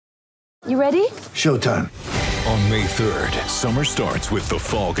You ready? Showtime. On May 3rd, summer starts with The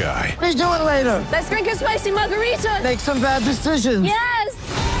Fall Guy. Let's do it later. Let's drink a spicy margarita. Make some bad decisions.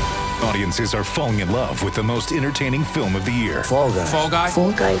 Yes! Audiences are falling in love with the most entertaining film of the year. Fall Guy. Fall Guy?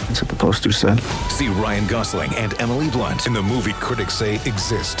 Fall Guy. That's what the poster said. See Ryan Gosling and Emily Blunt in the movie critics say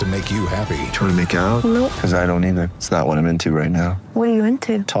exists to make you happy. Trying to make it out? Nope. Because I don't either. It's not what I'm into right now. What are you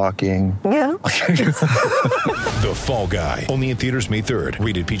into? Talking. Yeah. The Fall Guy. Only in theaters May 3rd.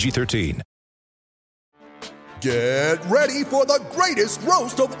 Rated PG-13. Get ready for the greatest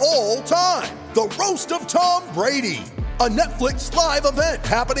roast of all time. The Roast of Tom Brady. A Netflix live event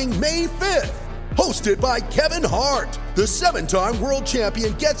happening May 5th. Hosted by Kevin Hart. The 7-time world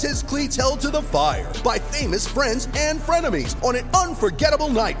champion gets his cleats held to the fire by famous friends and frenemies on an unforgettable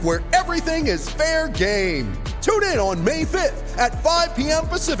night where everything is fair game. Tune in on May 5th at 5 p.m.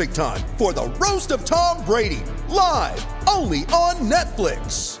 Pacific time for the Roast of Tom Brady. Live only on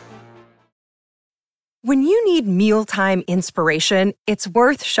Netflix. When you need mealtime inspiration, it's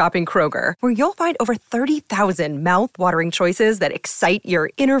worth shopping Kroger, where you'll find over 30,000 mouth-watering choices that excite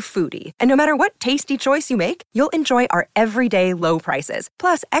your inner foodie. And no matter what tasty choice you make, you'll enjoy our everyday low prices,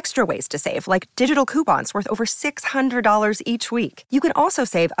 plus extra ways to save, like digital coupons worth over $600 each week. You can also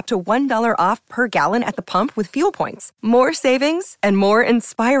save up to $1 off per gallon at the pump with fuel points. More savings and more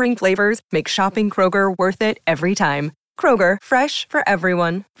inspiring flavors make shopping Kroger worth it every time. Kroger, fresh for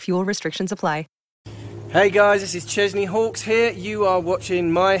everyone. Fuel restrictions apply. Hey guys, this is Chesney Hawkes here. You are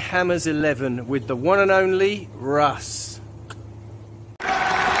watching My Hammers 11 with the one and only Russ.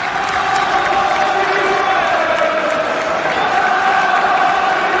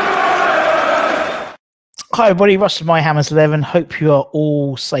 Hi everybody, Russ from My Hammers 11. Hope you are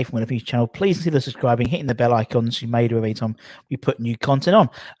all safe and well on your channel. Please consider subscribing, hitting the bell icon so you may do every time we put new content on.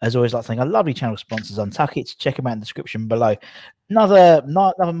 As always, I'd like to thank our lovely channel sponsors, Untuckit. Check them out in the description below. Another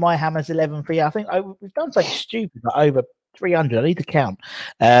My Hammers 11 for you. I think we've done something stupid, but over 300. I need to count.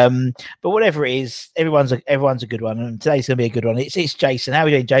 But whatever it is, everyone's a good one, and today's going to be a good one. It's Jason. How are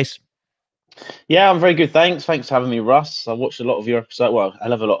we doing, Jason? Yeah, I'm very good, thanks. Thanks for having me, Russ. I watched a lot of your episodes. Well, I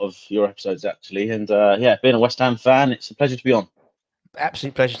love a lot of your episodes, actually. And yeah, being a West Ham fan, it's a pleasure to be on.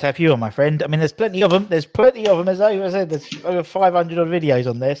 Absolute pleasure to have you on, my friend. I mean, there's plenty of them. As I said, there's over 500 odd videos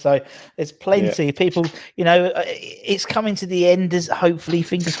on there. So there's plenty of people, it's coming to the end, as hopefully,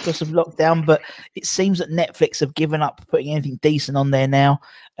 fingers crossed, of lockdown. But it seems that Netflix have given up putting anything decent on there now.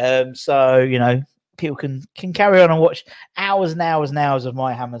 So, people can carry on and watch hours and hours and hours of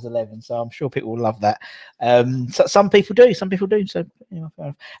My Hammers 11. So I'm sure people will love that. So some people do. So,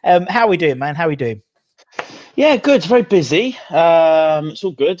 how are we doing, man? How are we doing? Yeah, good. It's very busy. It's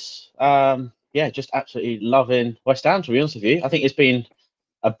all good. Yeah, just absolutely loving West Ham, to be honest with you. I think it's been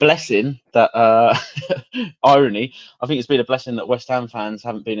a blessing that, irony, I think it's been a blessing that West Ham fans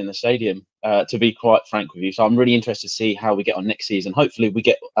haven't been in the stadium, to be quite frank with you. So I'm really interested to see how we get on next season. Hopefully we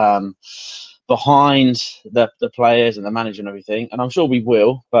get behind the players and the manager and everything, and I'm sure we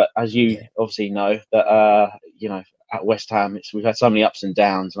will. But as you obviously know, that at West Ham, we've had so many ups and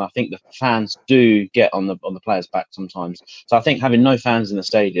downs, and I think the fans do get on the players' back sometimes. So I think having no fans in the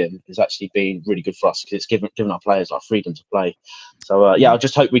stadium has actually been really good for us, because it's given our players our freedom to play. So I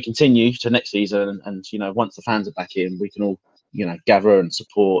just hope we continue to next season, and once the fans are back in, we can all gather and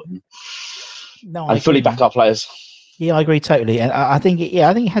support and fully back our players. Yeah, I agree totally, and I think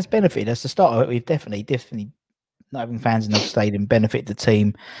it has benefited us to start with. We've definitely not having fans in the stadium benefit the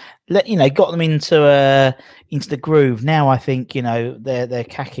team. Got them into the groove. Now I think they're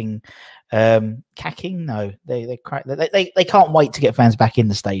cacking. No, they can't wait to get fans back in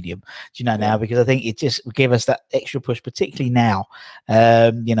the stadium. Now, because I think it just will give us that extra push, particularly now.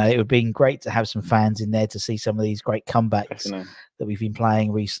 It would have been great to have some fans in there to see some of these great comebacks that we've been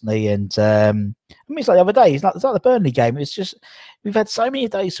playing recently. And it's like the other day. It's like the Burnley game. It's just we've had so many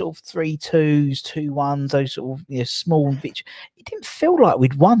of those sort of 3-2s, 2-1s, those sort of small victories. It didn't feel like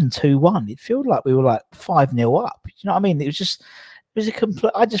we'd won 2-1. It felt like we were like 5-0 up. You know what I mean? It was a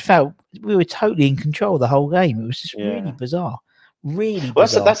complete. I just felt we were totally in control the whole game. It was just really bizarre. Really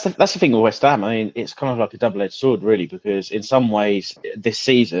bizarre. That's the thing with West Ham. I mean, it's kind of like a double-edged sword, really, because in some ways this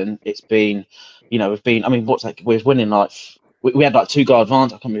season it's been, we've been. I mean, we're winning like we had like 2-goal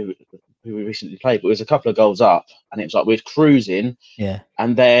advantage. I can't remember who we recently played, but it was a couple of goals up, and it was like we were cruising. Yeah.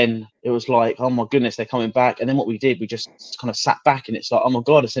 And then it was like, oh my goodness, they're coming back. And then what we did, we just kind of sat back, and it's like, oh my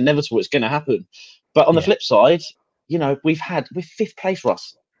god, it's inevitable. It's going to happen. But on the flip side, we're 5th place,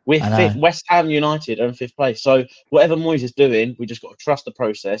 Russ. We're 5th. West Ham United are in 5th place. So whatever Moyes is doing, we just got to trust the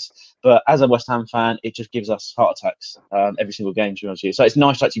process. But as a West Ham fan, it just gives us heart attacks every single game, to be honest with you. So it's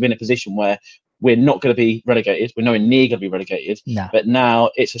nice to actually be in a position where we're not going to be relegated. We're nowhere near going to be relegated. No. But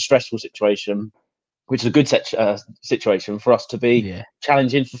now it's a stressful situation, which is a good situation for us to be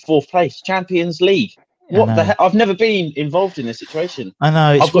challenging for 4th place, Champions League. What the heck? I've never been involved in this situation. I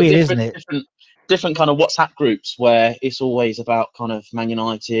know, it's weird, isn't it? Different kind of WhatsApp groups where it's always about kind of Man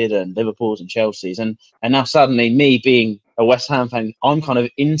United and Liverpool's and Chelsea's, and now suddenly me being a West Ham fan, I'm kind of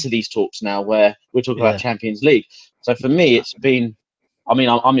into these talks now where we're talking about Champions League. So for me, it's been, I mean,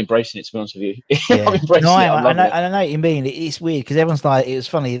 I'm embracing it, to be honest with you. I'm embracing it. I know what you mean. It's weird because everyone's like, it was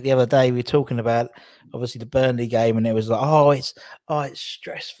funny the other day we were talking about obviously the Burnley game, and it was like, it's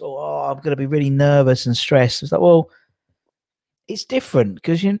stressful. I'm going to be really nervous and stressed. It's like, well, it's different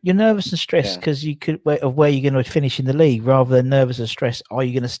because you're nervous and stressed because you could of where you're going to finish in the league, rather than nervous and stressed. Are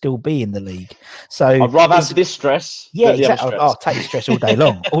you going to still be in the league? So I'd rather have this stress. Yeah, exactly. I'll take the stress all day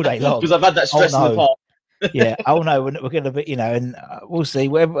long, because I've had that stress in the past. Yeah. Oh no, we're going to be, and we'll see.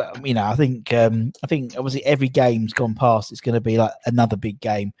 Wherever, I think obviously every game's gone past. It's going to be like another big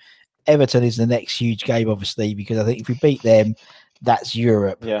game. Everton is the next huge game, obviously, because I think if we beat them, that's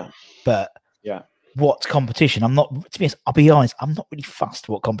Europe. Yeah. But what competition? I'm not, to be honest, I'll be honest, I'm not really fussed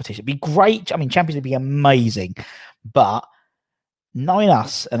what competition. It'd be great. I mean, Champions League would be amazing, but knowing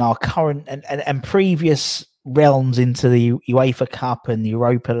us and our current and previous realms into the UEFA Cup and the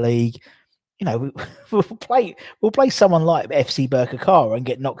Europa League, we'll play someone like FC Birkirkara and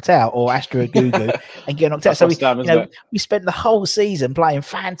get knocked out, or Astra Gugu and get knocked out. So we spent the whole season playing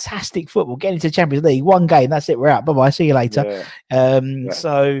fantastic football, getting to the Champions League, one game, that's it, we're out. Bye bye, see you later.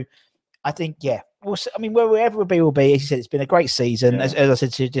 So I think wherever we'll be, as you said, it's been a great season. As I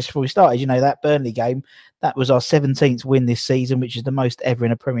said to you just before we started, that Burnley game, that was our 17th win this season, which is the most ever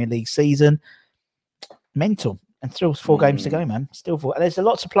in a Premier League season. Mental. And still 4 games to go, man. Still 4. And there's a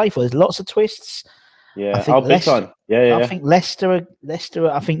lot to play for. There's lots of twists. Yeah, big time. I think Leicester.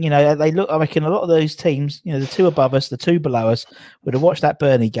 I think they look. I reckon a lot of those teams, the 2 above us, the 2 below us, would have watched that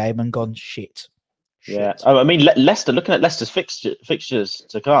Burnley game and gone shit. Yeah, I mean Leicester. Looking at Leicester's fixtures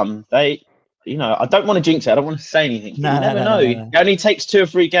to come, they, I don't want to jinx it. I don't want to say anything. You never know. It only takes 2 or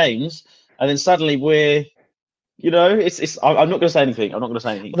 3 games, and then suddenly we're. I'm not going to say anything.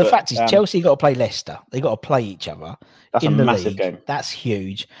 Well, the fact is, Chelsea got to play Leicester. They got to play each other. That's in a the massive league. game. That's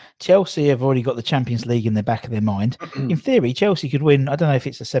huge. Chelsea have already got the Champions League in the back of their mind. In theory, Chelsea could win. I don't know if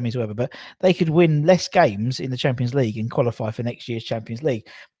it's the semis or whatever, but they could win less games in the Champions League and qualify for next year's Champions League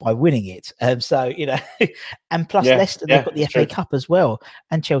by winning it. And plus Leicester, they've got the FA Cup as well,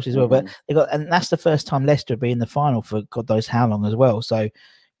 and Chelsea as well. But and that's the first time Leicester have been in the final for God knows how long as well. So.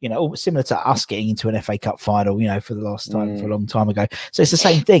 Similar to us getting into an FA Cup final, for the last time, for a long time ago. So it's the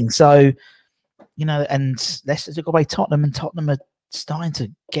same thing. So, and Leicester's got to play Tottenham, and Tottenham are starting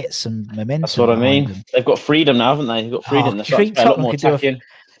to get some momentum. That's what I mean. They've got freedom now, haven't they? They've got freedom. They're starting to play a lot more attacking.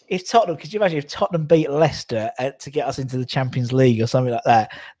 If Tottenham, could you imagine if Tottenham beat Leicester to get us into the Champions League or something like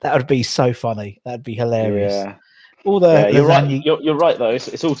that? That would be so funny. That'd be hilarious. Yeah. You're right. You're right though.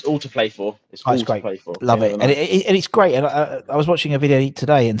 It's all to play for. It's all great. To play for. Love it, and it's great. And I was watching a video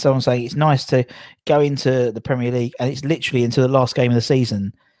today, and someone saying it's nice to go into the Premier League, and it's literally into the last game of the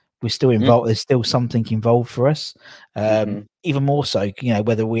season. We're still involved. There's still something involved for us. Even more so,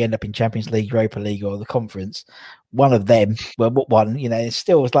 whether we end up in Champions League, Europa League, or the Conference, one of them. Well, one, it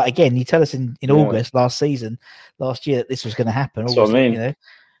still was like, again, you tell us in August last year that this was going to happen. That's what I mean.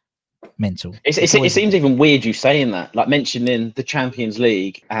 Mental. It seems even weird you saying that, like mentioning the Champions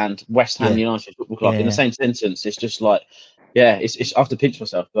League and West Ham United Football Club in the same sentence. It's just like, it's I have to pinch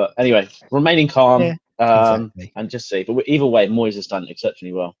myself. But anyway, remaining calm and just see. But either way, Moyes has done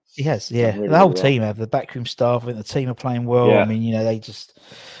exceptionally well. He has, really, the whole team have, the backroom staff, I think the team are playing well. I mean, they just,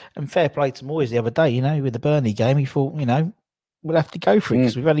 and fair play to Moyes the other day, with the Burnley game, he thought, we'll have to go for it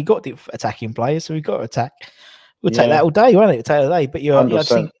because we've only got the attacking players, so we've got to attack. We'll take that all day, won't it? We'll take it all day.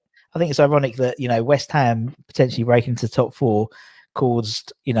 But I think it's ironic that West Ham potentially breaking into the top 4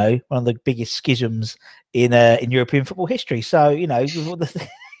 caused one of the biggest schisms in European football history. So there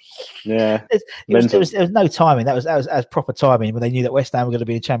was no timing. That was proper timing when they knew that West Ham were going to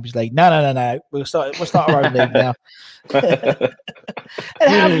be in the Champions League. No. We'll start our own league now. And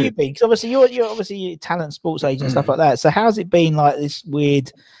how have you been? Because obviously you're obviously a talent sports agent and stuff like that. So how's it been like this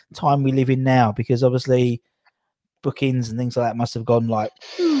weird time we live in now? Because obviously bookings and things like that must have gone like.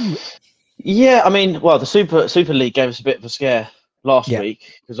 Yeah, I mean, well, the Super League gave us a bit of a scare last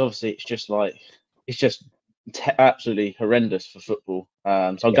week because obviously it's just absolutely horrendous for football. So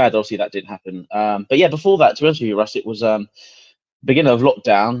I'm glad obviously that didn't happen. But yeah, before that, to be honest with you, Russ, it was beginning of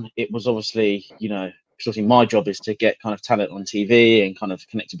lockdown. It was obviously obviously my job is to get kind of talent on TV and kind of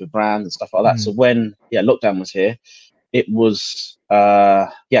connected with brands and stuff like that. So when lockdown was here, it was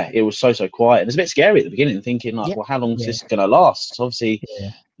it was so quiet. And it's a bit scary at the beginning, thinking like, well, how long is this going to last? So obviously,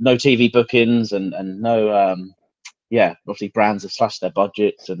 no TV bookings and no obviously brands have slashed their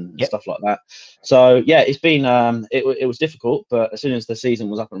budgets and stuff like that. So it's been it was difficult, but as soon as the season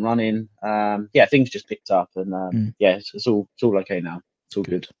was up and running, things just picked up, and it's all okay now. It's all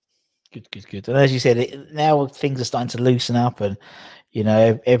good. Good. And as you said, now things are starting to loosen up, and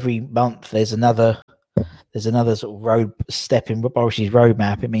every month there's another sort of road step in Boris's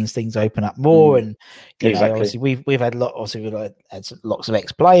roadmap. It means things open up more, and obviously we've had lots of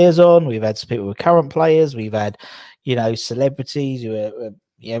ex-players on. We've had some people who are current players. We've had celebrities who are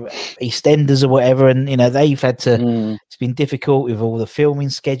EastEnders or whatever, and they've had to. It's been difficult with all the filming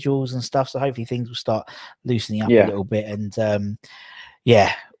schedules and stuff. So hopefully things will start loosening up a little bit, and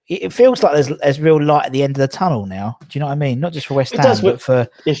it feels like there's real light at the end of the tunnel now. Do you know what I mean? Not just for West Ham, but for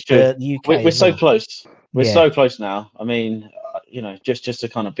the UK. We're so close. We're so close now. I mean, just to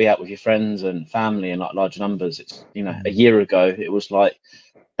kind of be out with your friends and family in like large numbers. It's a year ago it was like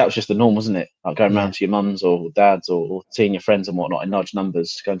that was just the norm, wasn't it? Like going around to your mums or dads or seeing your friends and whatnot in large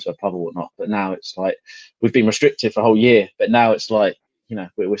numbers, going to a pub or whatnot. But now it's like we've been restricted for a whole year. But now it's like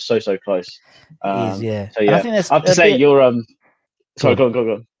we're so close. It is, yeah. So I have to say you're sorry, go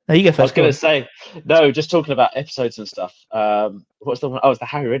on. No, you go first. I was going to say, no, just talking about episodes and stuff. What's the one? Oh, it's the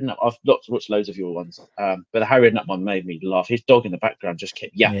Harry Redknapp. I've not watched loads of your ones, but the Harry Redknapp one made me laugh. His dog in the background just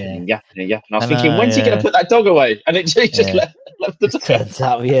kept yapping and yapping and yapping. I was thinking, when's he going to put that dog away? And it just left the dog. Turns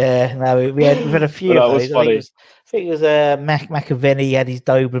out, no, we've had a few of those. I think it was McAvenny. He had his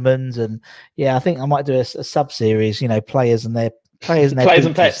Dobermans, and I think I might do a sub series. Players and players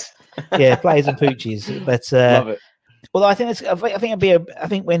and pets. Players and pooches. But love it. Well, I think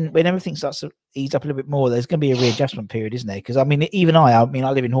when everything starts to ease up a little bit more, there's going to be a readjustment period, isn't there? Because I mean, even I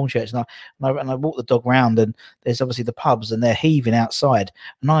live in Hornchurch, and I walk the dog round, and there's obviously the pubs, and they're heaving outside,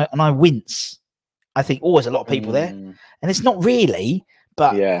 and I wince. I think, there's a lot of people there, and it's not really,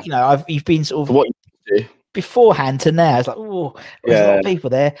 but you've been sort of what you do beforehand to now. It's like, there's a lot of people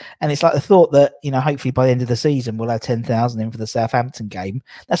there, and it's like the thought that hopefully by the end of the season we'll have 10,000 in for the Southampton game.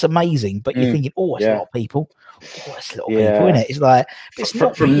 That's amazing, but you're thinking, it's a lot of people. It's a lot of people, isn't it? It's like it's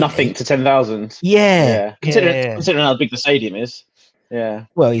not from nothing to 10,000. Considering how big the stadium is. Yeah.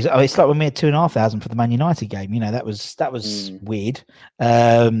 Well, it's like when we had 2,500 for the Man United game. That was weird.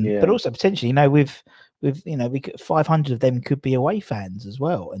 But also potentially, with we could, 500 of them could be away fans as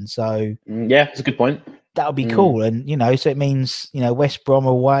well, and so it's a good point. That would be cool, and so it means West Brom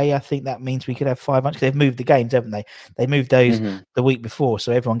away. I think that means we could have 500. They've moved the games, haven't they? They moved those the week before,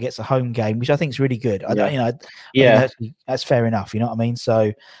 so everyone gets a home game, which I think is really good. I think that's fair enough. You know what I mean?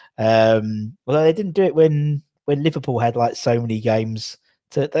 So, although they didn't do it when Liverpool had like so many games,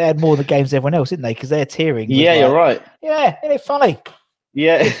 they had more of the games than everyone else, didn't they? Because they're tiering. You're right. Yeah, isn't it funny?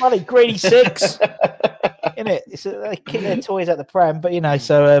 Yeah, it's funny. Greedy 6. Isn't it? They kick their toys out the pram, but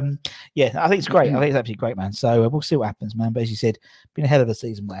so I think it's great. I think it's absolutely great, man. So we'll see what happens, man. But as you said, been a hell of a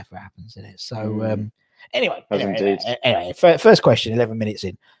season, whatever happens in it. So anyway, first question, 11 minutes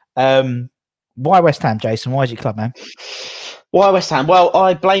in. Why West Ham, Jason? Why is your club, man? Why West Ham? Well,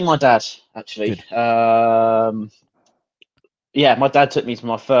 I blame my dad actually. My dad took me to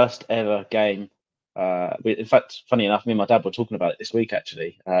my first ever game. In fact, funny enough, me and my dad were talking about it this week.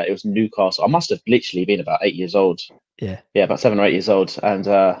 Actually, it was Newcastle. I must have literally been about 8 years old. About 7 or 8 years old, and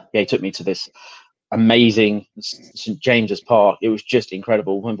he took me to this amazing St James's Park. It was just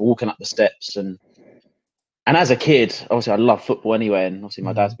incredible. I remember walking up the steps, and as a kid, obviously I love football anyway, and obviously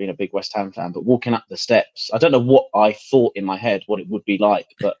my dad's been a big West Ham fan. But walking up the steps, I don't know what I thought in my head what it would be like,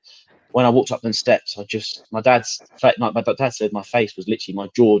 but when I walked up them steps, my dad said my face was literally, my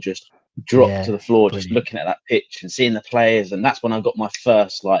jaw just dropped to the floor, just looking at that pitch and seeing the players. And that's when I got my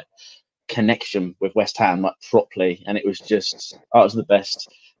first connection with West Ham properly, and it was just it was the best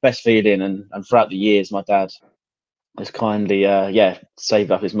feeling. And throughout the years, my dad has kindly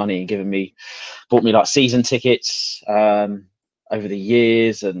saved up his money and bought me season tickets over the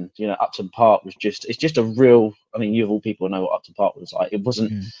years. And Upton Park was it's just a real, I mean, you of all people know what Upton Park was like. It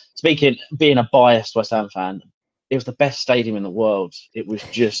wasn't being a biased West Ham fan, it was the best stadium in the world. It was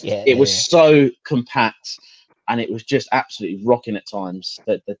just, was so compact, and it was just absolutely rocking at times.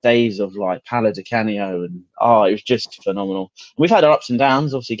 The days of Paolo Di Canio, and it was just phenomenal. We've had our ups and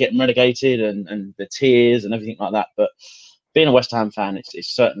downs, obviously getting relegated and the tears and everything like that. But being a West Ham fan,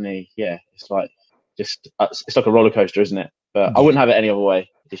 it's certainly, it's like a roller coaster, isn't it? But I wouldn't have it any other way.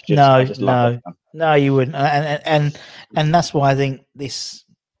 It's just, no, you wouldn't. And that's why I think this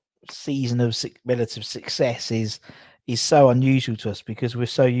season of relative success is so unusual to us, because we're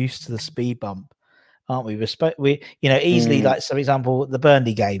so used to the speed bump, aren't we? We easily like, for example, the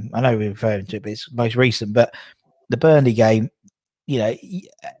Burnley game. I know we're referring to it, but it's most recent. But the Burnley game,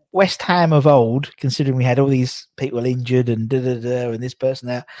 West Ham of old, considering we had all these people injured and and this person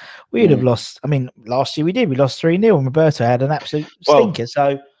out, we would have lost. I mean, last year we did. We lost 3-0, and Roberto had an absolute stinker.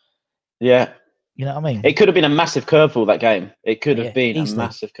 So, yeah. You know what I mean? It could have been a massive curveball, that game. It could have been easily. a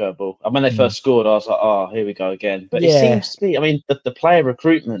massive curveball. And when they first scored, I was like, oh, here we go again. But it seems to be, I mean, the player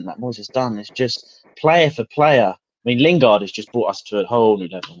recruitment that Moyes has done is just player for player. I mean, Lingard has just brought us to a whole new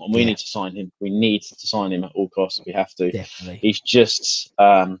level, and we need to sign him. We need to sign him at all costs. We have to. Definitely. He's just,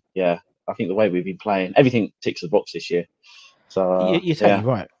 I think the way we've been playing, everything ticks the box this year. So you're totally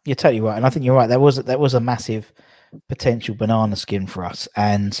right. You're totally right, and I think you're right. There was a massive potential banana skin for us,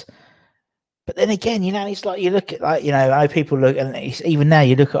 but then again, it's like you look at how people look, and even now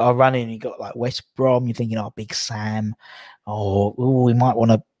you look at our running. You got like West Brom. You're thinking, Big Sam, we might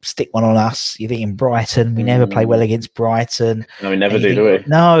want to stick one on us. You're thinking Brighton. We never play well against Brighton. No, we never do we?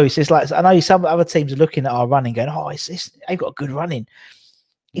 No, it's just like, I know some other teams are looking at our running, going, they've got good running.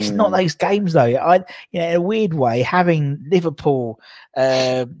 It's not those games though. In a weird way, having Liverpool,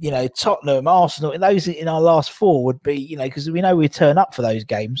 Tottenham, Arsenal, those in our last four would be, because we know we turn up for those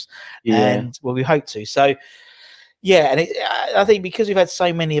games, and we hope to. So, and I think because we've had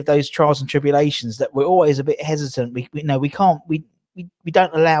so many of those trials and tribulations that we're always a bit hesitant. We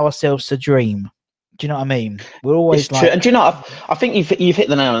don't allow ourselves to dream. Do you know what I mean? We're always true. And do you know? I think you've hit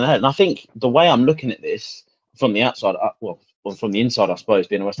the nail on the head. And I think the way I'm looking at this from the outside, from the inside, I suppose,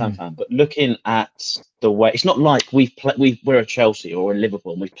 being a West Ham fan, but looking at the way, it's not like we're a Chelsea or a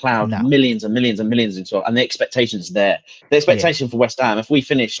Liverpool and we've ploughed millions and millions and millions into it, and the expectation's there. The expectation for West Ham, if we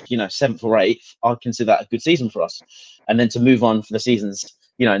finished, 7th or 8th, I'd consider that a good season for us. And then to move on for the seasons,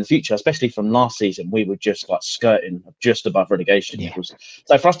 in the future, especially from last season, we were just like skirting just above relegation. Yeah.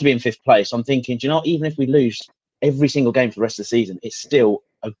 So for us to be in 5th place, I'm thinking, even if we lose every single game for the rest of the season, it's still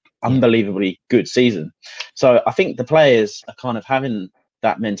an unbelievably good season. So I think the players are kind of having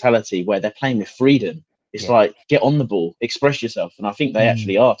that mentality where they're playing with freedom. It's like, get on the ball, express yourself. And I think they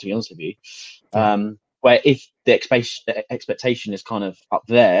actually are, to be honest with you. Where if the expectation is kind of up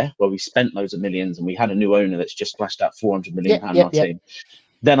there, where we spent loads of millions and we had a new owner that's just splashed out £400 million on our team,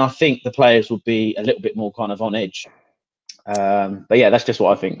 then I think the players will be a little bit more kind of on edge. But that's just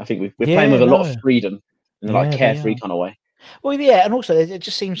what I think. I think we're playing with a lot of freedom in a carefree kind of way. Well, and also it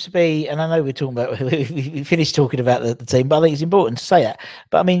just seems to be, and I know we're talking about, we finished talking about the team, but I think it's important to say that.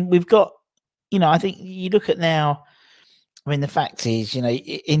 But I mean, we've got, I think you look at now, I mean, the fact is,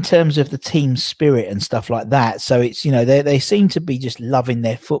 in terms of the team spirit and stuff like that, so it's, they seem to be just loving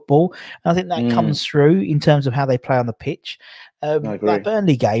their football. And I think that comes through in terms of how they play on the pitch. That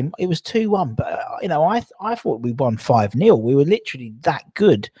Burnley game, it was 2-1, but, I thought we won 5-0. We were literally that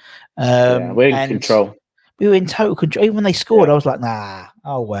good. We're in control. We were in total control. Even when they scored, I was like, nah,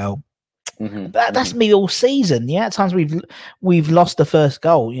 oh well. That's me all season. At times we've lost the first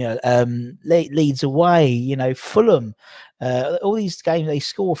goal. Leeds away. Fulham. All these games they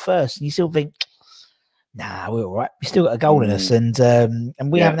score first, and you still think, nah, we're all right. We still got a goal in us, and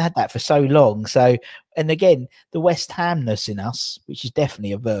we haven't had that for so long. So, and again, the West Hamness in us, which is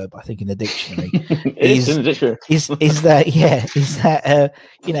definitely a verb, I think, in the dictionary, is that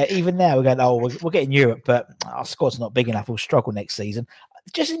even now we're going, we're getting Europe, but our squad's not big enough. We'll struggle next season.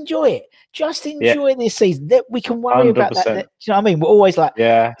 Just enjoy it. Just enjoy this season. That we can worry 100%. About that. Do you know what I mean? We're always like,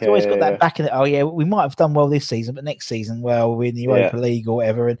 we've always got that back in it. We might have done well this season, but next season, we're in the Europa League or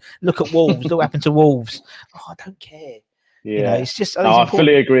whatever. And look at Wolves. Look what happened to Wolves. I don't care. It's just. I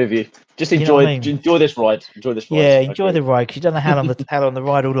fully agree with you. Just enjoy, enjoy this ride. Enjoy this ride. Yeah, enjoy the ride because you don't know how long the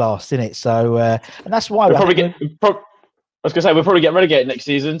ride will last, innit? So, and that's why I was going to say, we'll probably get relegated next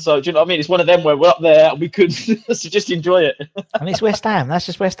season. So, do you know what I mean? It's one of them where we're up there and we could just enjoy it. And it's West Ham. That's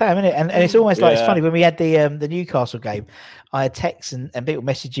just West Ham, isn't it? And it's almost like, it's funny, when we had the Newcastle game, I had texts and people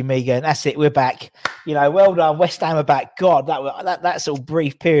messaging me going, that's it, we're back. Well done, West Ham are back. God, that sort of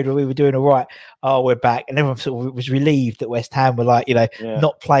brief period where we were doing all right. Oh, we're back. And everyone sort of was relieved that West Ham were like,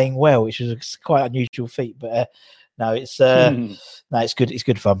 not playing well, which was quite an unusual feat. But no, it's it's good. It's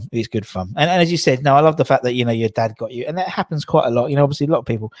good fun. It's good fun. And as you said, I love the fact that your dad got you, and that happens quite a lot. Obviously, a lot of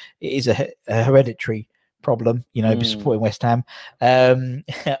people, it is a hereditary problem. Supporting West Ham.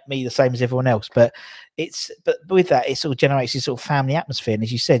 Me the same as everyone else, but with that, it sort of generates this sort of family atmosphere. And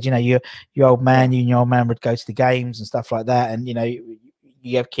as you said, your old man, you and your old man would go to the games and stuff like that, and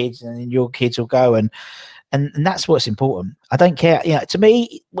you have kids, and then your kids will go, and that's what's important. I don't care. To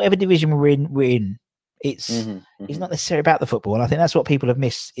me, whatever division we're in. It's not necessarily about the football, and I think that's what people have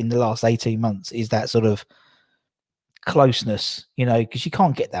missed in the last 18 months is that sort of closeness, you know, because you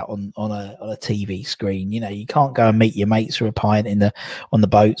can't get that on a TV screen. You know, you can't go and meet your mates for a pint on the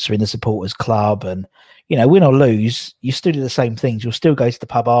boats or in the supporters club, and you know, win or lose, you still do the same things. You'll still go to the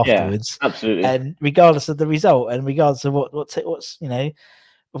pub afterwards, absolutely, and regardless of the result, and regardless of what's you know,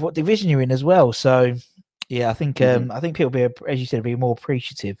 of what division you're in as well. So yeah, I think people be, as you said, be more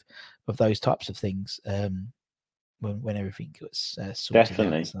appreciative of those types of things when everything gets sorted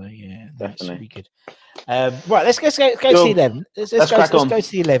definitely out. So yeah, definitely really good. Right, let's go to the 11. Let's go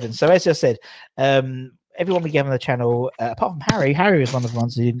to the 11. So as I said, everyone we gave on the channel, apart from Harry. Harry was one of the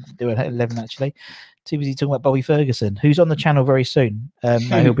ones who didn't do an 11 actually. Too busy talking about Bobby Ferguson, who's on the channel very soon. No,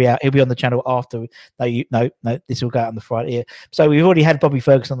 he'll be out. He'll be on the channel after. No. This will go out on the Friday. Yeah. So we've already had Bobby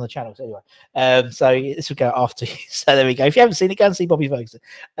Ferguson on the channel. So anyway, so this will go after. So there we go. If you haven't seen it, go and see Bobby Ferguson.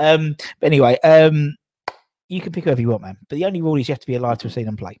 But anyway, you can pick whoever you want, man. But the only rule is you have to be alive to have seen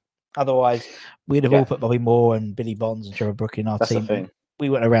them play. Otherwise, we'd have all put Bobby Moore and Billy Bonds and Trevor Brooke in our team.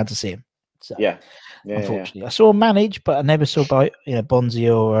 We weren't around to see him. So, unfortunately, I saw him manage, but I never saw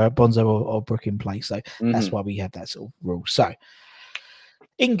Bonzi or Bonzo or Brooke in play. So that's why we have that sort of rule. So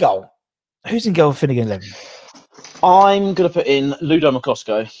in goal, who's in goal for Finnegan 11? I'm going to put in Ludo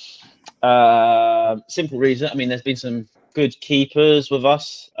McCloskey. Simple reason. I mean, there's been some good keepers with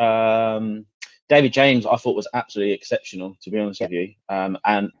us. David James, I thought was absolutely exceptional, to be honest with you.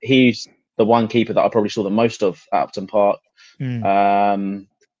 And he's the one keeper that I probably saw the most of at Upton Park.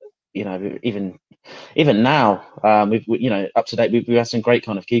 You know, even now, we've you know, up to date, we've had some great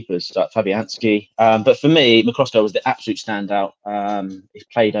kind of keepers like Fabianski. But for me, McCloskey was the absolute standout. He's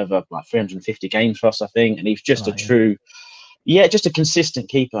played over like 350 games for us, I think, and he's just just a consistent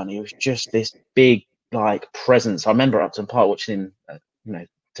keeper. And he was just this big like presence. I remember Upton Park watching him, you know,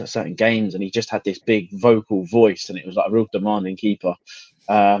 to certain games, and he just had this big vocal voice, and it was like a real demanding keeper.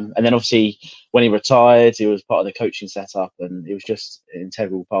 And then obviously when he retired, he was part of the coaching setup, and he was just an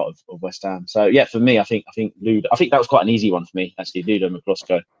integral part of West Ham. So yeah, for me, I think Ludo. I think that was quite an easy one for me, actually, Ludo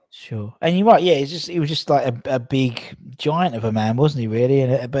McCloskey. Sure, and you're right. Yeah, he was just like a big giant of a man, wasn't he?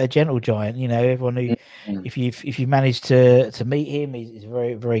 Really, but a gentle giant. You know, everyone knew if you managed to meet him, he's a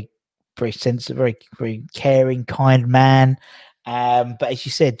very, very, very sensitive, very, very caring, kind man. But as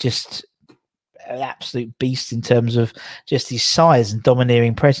you said, just an absolute beast in terms of just his size and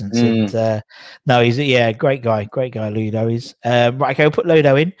domineering presence. And no, he's a great guy, Ludo is. Right, okay, we'll put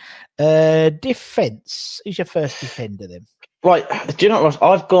Ludo in. Defense. Who's your first defender then? Right, do you know what,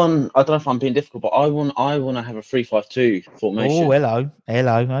 Ross? I've gone. I don't know if I'm being difficult, but I want to have a 3-5-2 formation. Oh, hello.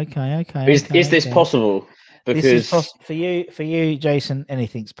 Okay. Is this possible? Because this is for you, Jason.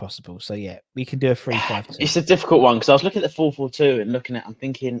 Anything's possible. So yeah, we can do a 3-5-2. It's a difficult one because I was looking at the 4-4-2 and looking at. I'm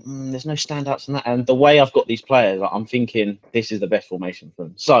thinking, there's no standouts in that. And the way I've got these players, I'm thinking this is the best formation for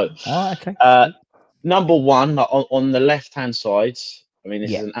them. So, okay. Number one on the left-hand side. I mean,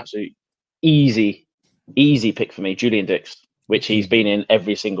 this is an absolute easy pick for me. Julian Dix, which he's been in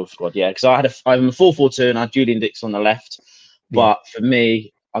every single squad. Yeah, because I'm a 4-4-2 and I had Julian Dix on the left. But for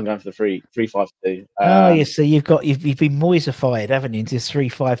me, I'm going for the 3-5-2. So you've been Moisified, haven't you, into this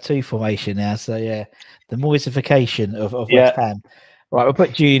 3-5-2 formation now? So yeah, the Moisification of West Ham. Right, we'll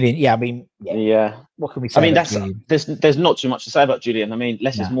put Julian. Yeah, I mean, what can we say? I mean, there's not too much to say about Julian. I mean,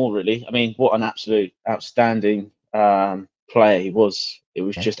 less is more, really. I mean, what an absolute outstanding play he was. It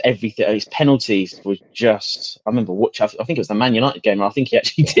was just everything. His penalties were just. I remember watching. I think it was the Man United game. I think he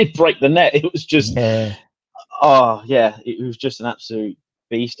actually did break the net. It was just. It was just an absolute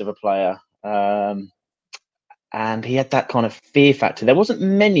beast of a player, and he had that kind of fear factor. There wasn't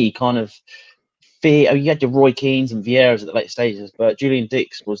many kind of fear. You had your Roy Keanes and Vieiras at the late stages, but Julian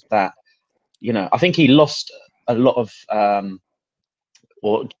Dix was that. You know, I think he lost a lot of,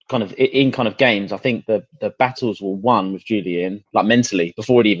 or kind of in kind of games. I think the battles were won with Julian, like mentally,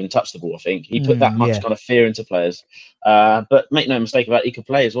 before he even touched the ball. I think he put that much kind of fear into players. But make no mistake about it, he could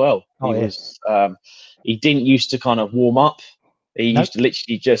play as well. He didn't used to kind of warm up. He used to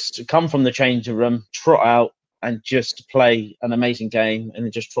literally just come from the changing room, trot out, and just play an amazing game, and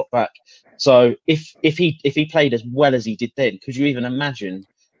then just trot back. So if he played as well as he did then, could you even imagine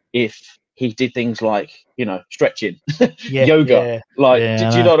if he did things like, you know, stretching, yoga, do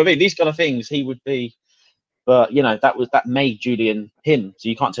you know what I mean? These kind of things he would be. But you know, that made Julian him, so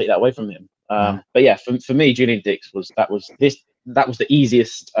you can't take that away from him. But yeah, for me, Julian Dix was the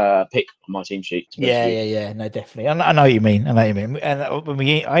easiest pick on my team sheet. Yeah. No, definitely. I know what you mean. And when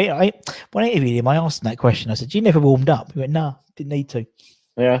I interviewed him, I asked him that question. I said, "You never warmed up?" He went, "No, didn't need to."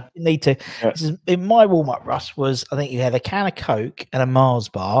 Yeah, didn't need to. Yeah. In my warm up, Russ, was I think he had a can of Coke and a Mars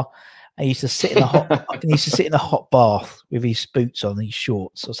bar. And he used to sit in a hot. He used to sit in a hot bath with his boots on, his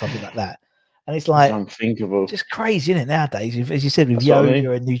shorts or something like that. And it's like unthinkable, just crazy, isn't it? Nowadays, as you said, with That's yoga what I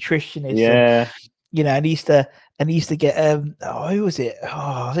mean. and nutritionists, Yeah, and, and he used to get who was it?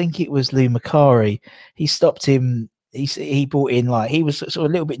 Oh, I think it was Lou Macari. He stopped him. He brought in, like, he was sort of a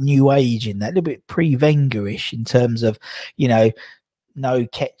little bit new age in that, a little bit pre-Wenger-ish in terms of, not no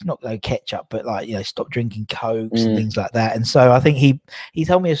ketchup, but like, stop drinking Cokes and things like that. And so I think he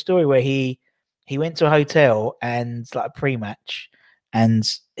told me a story where he went to a hotel and, like, a pre-match, and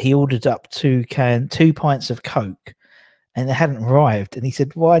he ordered up 2 pints of Coke, and they hadn't arrived. And he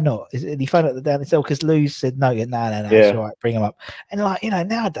said, "Why not?" And he found out down his because Lou said, "No, it's all right, bring them up." And, like,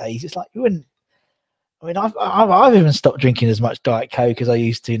 nowadays it's like you wouldn't. I mean, I've even stopped drinking as much Diet Coke as I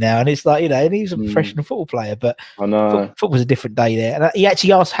used to now, and it's like, and he was a professional football player, but I know football was a different day there. And he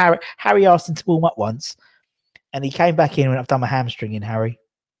actually asked Harry asked him to warm up once, and he came back in and went, "I've done my hamstring in, Harry,"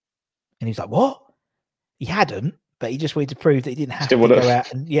 and he was like, "What?" He hadn't, but he just wanted to prove that he didn't have to go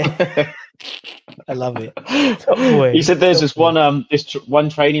out. And I love it. He said there's this one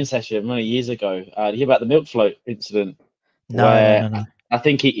training session many years ago. You hear about the milk float incident? No. I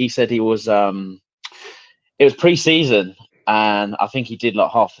think he said he was. It was pre-season, and I think he did like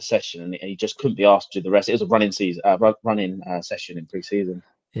half the session, and he just couldn't be asked to do the rest. It was a running session in pre-season.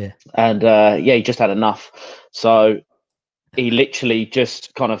 Yeah, and he just had enough. So he literally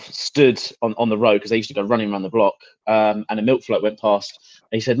just kind of stood on the road, because they used to go running around the block, and a milk float went past.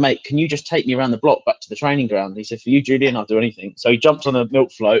 And he said, "Mate, can you just take me around the block back to the training ground?" He said, "For you, Julian, I'll do anything." So he jumped on a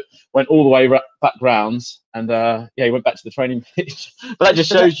milk float, went all the way back grounds, and he went back to the training pitch. But that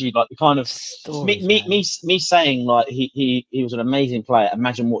just shows you, like, the kind of stories, me saying, like, he was an amazing player.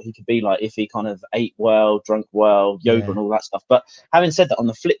 Imagine what he could be like if he kind of ate well, drunk well, yoga and all that stuff. But having said that, on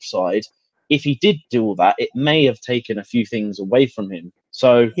the flip side, if he did do all that, it may have taken a few things away from him.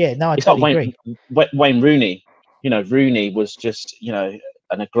 So I totally agree. Wayne Rooney, Rooney was just,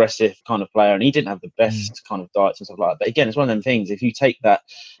 an aggressive kind of player, and he didn't have the best kind of diets and stuff like that. But again, it's one of them things. If you take that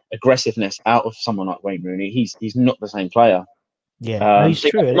aggressiveness out of someone like Wayne Rooney, he's not the same player. Yeah, he's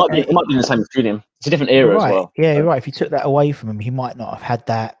true. It might be the same with Julian. It's a different era as well. Yeah, you're right. If you took that away from him, he might not have had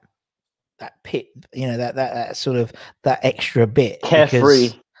that pit, that sort of that extra bit. Carefree.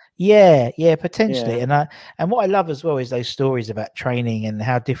 Potentially. Yeah. And what I love as well is those stories about training and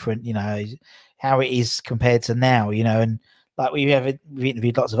how different, how it is compared to now, and like we've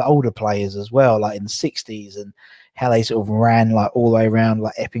interviewed lots of older players as well, like in the 60s, and how they sort of ran like all the way around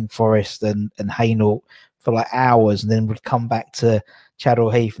like Epping Forest and Hainault for like hours, and then would come back to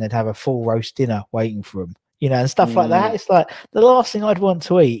Chadwell Heath and they'd have a full roast dinner waiting for them, and stuff like that. It's like the last thing I'd want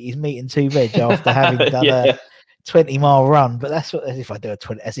to eat is meat and 2 veg after having done a 20-mile run. But that's what, as if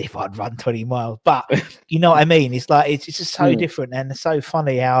I'd run 20 miles. But you know what I mean? It's like it's just so different, and it's so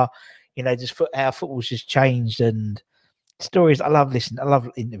funny how how football's just changed. And stories, I love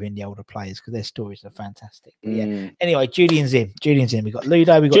interviewing the older players because their stories are fantastic. But anyway, Julian's in. We've got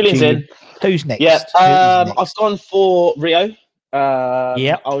Ludo, we've got Julian's in. Who's next? I've gone for Rio.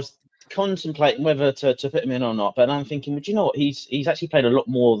 I was contemplating whether to put him in or not, but I'm thinking, well, do you know what? He's actually played a lot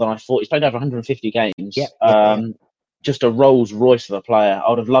more than I thought. He's played over 150 games. Just a Rolls Royce of a player. I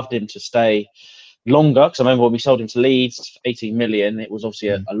would have loved him to stay longer, because I remember when we sold him to Leeds for 18 million, it was obviously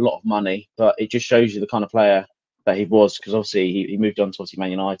a lot of money, but it just shows you the kind of player that he was, because obviously he moved on to obviously Man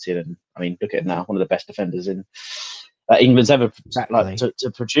United, and I mean, look at him now, one of the best defenders in England's ever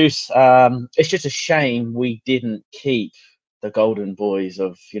to produce. It's just a shame we didn't keep the golden boys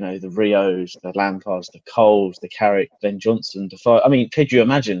of, the Rios, the Lampards, the Coles, the Carrick, Ben Johnson, Defoe. I mean, could you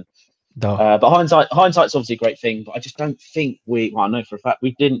imagine? No. But hindsight's obviously a great thing, but I just don't think I know for a fact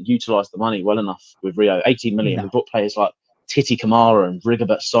we didn't utilise the money well enough with Rio. 18 million. No. We bought players like Titi Kamara and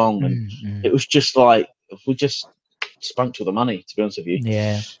Rigobert Song, and it was just like we just spunked all the money, to be honest with you.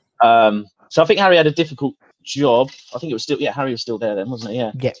 Yeah. So I think Harry had a difficult job. I think it was still Harry was still there then, wasn't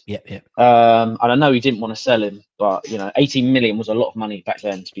it? Yeah. And I know he didn't want to sell him, but 18 million was a lot of money back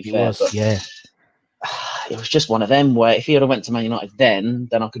then, to be fair. It was just one of them where if he had went to Man United then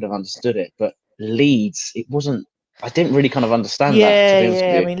I could have understood it. But Leeds, it wasn't. I didn't really kind of understand that.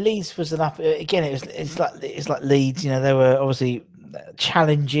 Yeah. I mean, Leeds was enough. Again, it's like Leeds. They were obviously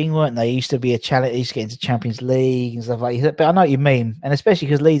challenging, weren't they? Used to be a challenge. Used to get into Champions League and stuff like that. But I know what you mean, and especially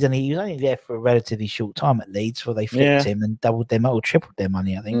because Leeds, he was only there for a relatively short time at Leeds, before they flipped him and doubled their or tripled their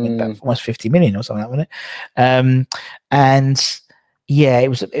money. I think went back for almost 50 million or something, wasn't it? And yeah, it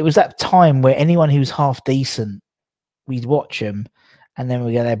was that time where anyone who was half decent, we'd watch them, and then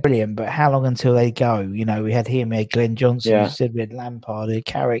we go, they're brilliant. But how long until they go? We had him, we had Glenn Johnson, we had Lampard, we had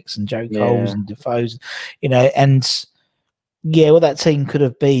Carricks and Joe Coles and Defoe's, and Yeah, what that team could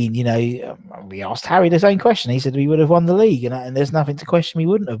have been, we asked Harry the same question. He said we would have won the league, and there's nothing to question. We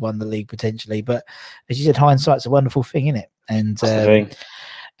wouldn't have won the league potentially, but as you said, hindsight's a wonderful thing, isn't it? And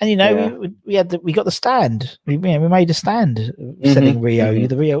we got the stand. We made a stand selling Rio,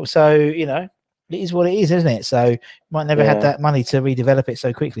 the Rio. So it is what it is, isn't it? So might never had that money to redevelop it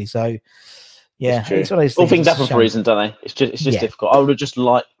so quickly. So yeah, it's one of those all things things happen for a reason, don't they? It's just difficult. I would have just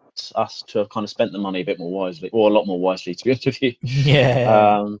liked us to have kind of spent the money a bit more wisely, or a lot more wisely, to be honest with you.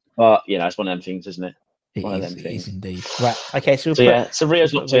 Yeah. But it's one of them things, isn't it? It is indeed. Right. Okay. So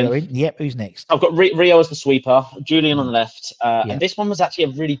Rio's locked in. Yep. Who's next? I've got Rio as the sweeper, Julian on the left, and this one was actually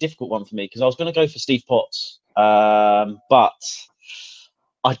a really difficult one for me because I was going to go for Steve Potts, but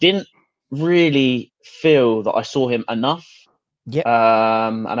I didn't really feel that I saw him enough. Yeah.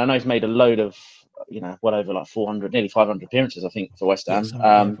 And I know he's made a load of, well over like 400, nearly 500 appearances, I think, for West Ham.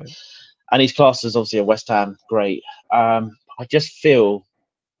 And his class is obviously a West Ham great. I just feel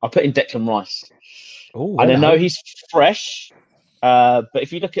I put in Declan Rice. Ooh, and I know he's fresh, but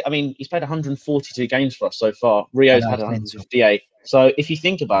if you look at, he's played 142 games for us so far. Rio's had 158. So if you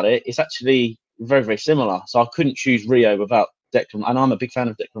think about it, it's actually very, very similar. So I couldn't choose Rio without Declan, and I'm a big fan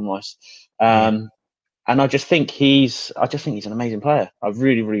of Declan Rice. And I just think he's an amazing player. I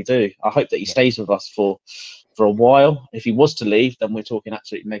really, really do. I hope that he stays with us for a while. If he was to leave, then we're talking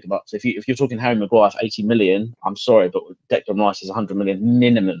absolutely mega bucks. If you're talking Harry Maguire for 80 million, I'm sorry, but Declan Rice is 100 million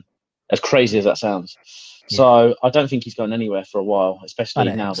minimum. As crazy as that sounds. So I don't think he's going anywhere for a while, especially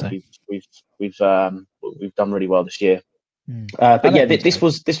now that we've done really well this year. But yeah, this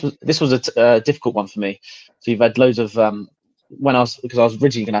was a difficult one for me. So you've had loads of because I was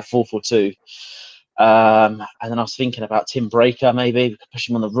originally going to have 4-4-2. And then I was thinking about Tim Breaker, maybe we could push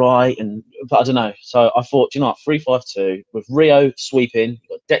him on the right, but I don't know. So I thought, 3-5-2 with Rio sweeping,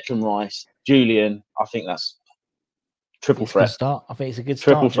 you've got Declan Rice, Julian. I think that's triple threat. Start. I think it's a good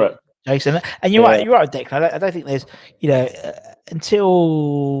triple threat, Jason. And you're right. You're right, Declan. I don't think there's,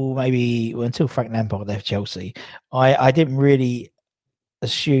 until Frank Lampard left Chelsea, I didn't really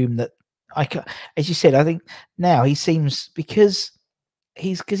assume that as you said. I think now he seems because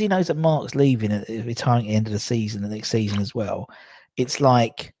he knows that Mark's leaving retiring at the end of the season, the next season as well. It's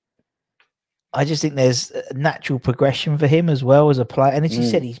like I just think there's a natural progression for him as well as a player. And as you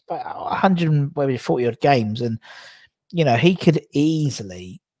said, he's 140 odd games, and he could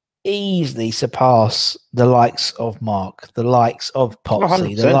easily surpass the likes of Mark, the likes of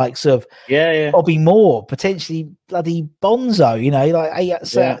Potsy, the likes of Bobby Moore, potentially bloody Bonzo, like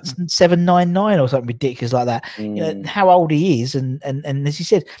 799 or something ridiculous like that. How old he is, and as you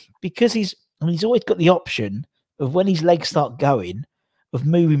said, because he's always got the option of when his legs start going of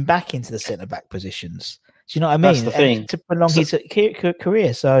moving back into the centre back positions. Do you know what I mean? That's the thing. To prolong his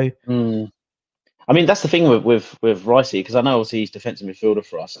career. So. That's the thing with Ricey, because I know obviously he's defensive midfielder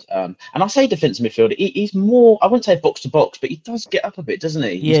for us. And I say defensive midfielder, he's more, I wouldn't say box to box, but he does get up a bit, doesn't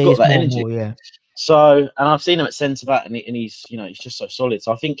he? He's got that energy. More. So, and I've seen him at centre back, and he's he's just so solid.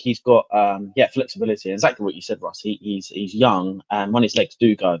 So I think he's got flexibility. Exactly what you said, Russ. He's young, and when his legs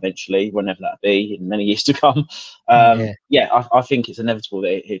do go eventually, whenever that be in many years to come, I think it's inevitable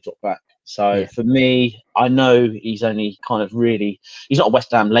that he'll drop back. So for me, I know he's only he's not a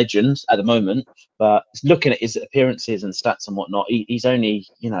West Ham legend at the moment, but looking at his appearances and stats and whatnot, he's only,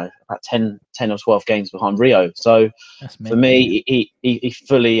 about 10 or 12 games behind Rio. So for me, he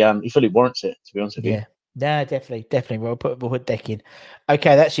fully warrants it, to be honest with you. No, definitely. We'll put Deck in.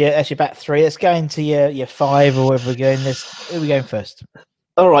 Okay, that's your back three. Let's go into your five or wherever we're going. Who are we going first?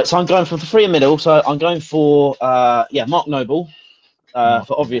 All right, so I'm going for the three in middle. So I'm going for Mark Noble.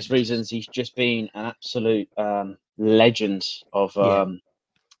 For obvious reasons, he's just been an absolute legend of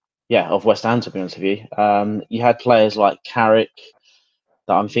West Ham, to be honest with you. You had players like Carrick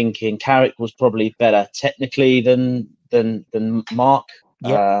that I'm thinking Carrick was probably better technically than Mark.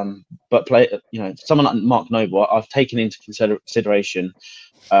 But someone like Mark Noble, I've taken into consideration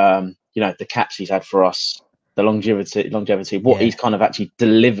the caps he's had for us, the longevity, what he's kind of actually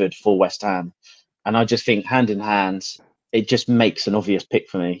delivered for West Ham. And I just think hand in hand, it just makes an obvious pick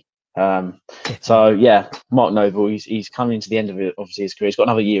for me. Mark Noble, he's coming to the end of it, obviously his career. He's got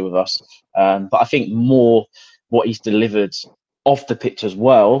another year with us. But I think more what he's delivered off the pitch as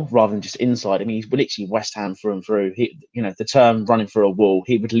well, rather than just inside. I mean, he's literally West Ham through and through. The term running through a wall,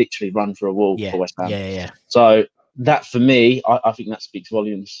 he would literally run through a wall for West Ham. So that for me, I think that speaks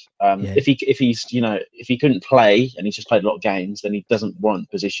volumes. If he couldn't play and he's just played a lot of games, then he doesn't warrant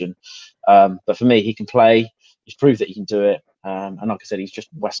the position. But for me, he can play. He's proved that he can do it, and like I said, he's just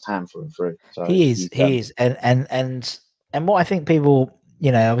West Ham through and through. So he is, and what I think people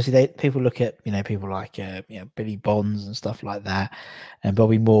you know, obviously people look at, you know, people like Billy Bonds and stuff like that, and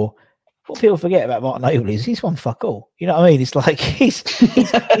Bobby Moore. What people forget about Martin Noble is he's won fuck all. You know what I mean? It's like he's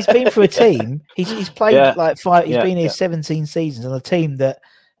been for a team. He's played like five. He's been here 17 seasons on a team that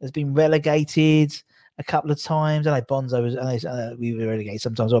has been relegated a couple of times. I know Bonzo was. We were relegated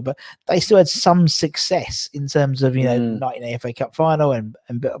sometimes, but they still had some success in terms of 19 FA Cup final and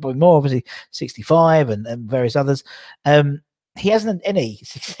Bobby Moore obviously 65 and various others. He hasn't had any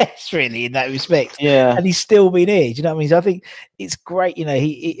success really in that respect. Yeah. And he's still been here. Do you know what I mean? So I think it's great,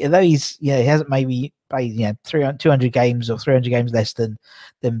 although he's, he hasn't maybe played, 200 games or 300 games less than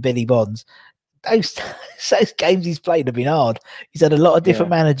Billy Bonds. Those games he's played have been hard. He's had a lot of different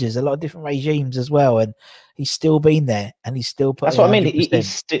managers, a lot of different regimes as well. And he's still been there and he's still put. That's what I mean.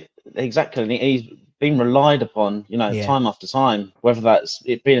 He's exactly. He's been relied upon, time after time, whether that's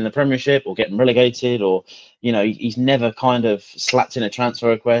it being in the Premiership or getting relegated or, he's never kind of slapped in a transfer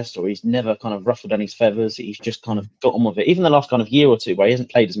request or he's never kind of ruffled any feathers. He's just kind of got on with it. Even the last kind of year or two where he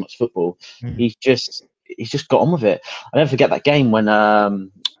hasn't played as much football, he's just got on with it. I never forget that game when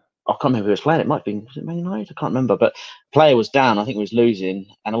I can't remember who was playing. It might have been, was it Man United? I can't remember. But player was down. I think he was losing,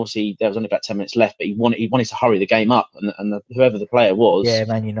 and obviously there was only about 10 minutes left. But he wanted to hurry the game up, and whoever the player was,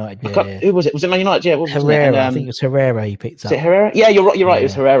 Man United. Who was it? Was it Man United? Yeah, Herrera. I think it was Herrera. He picked up. Is it Herrera? Yeah, you're right. You're right. It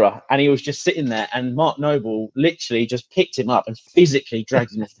was Herrera, and he was just sitting there, and Mark Noble literally just picked him up and physically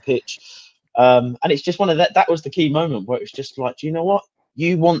dragged him off the pitch. And it's just one of that. That was the key moment where it was just like, do you know what?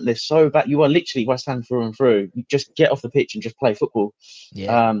 You want this so bad. You are literally West Ham through and through. You just get off the pitch and just play football.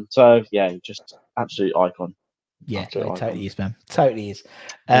 Yeah. So yeah, just absolute icon. Yeah, it totally is, man. Totally is.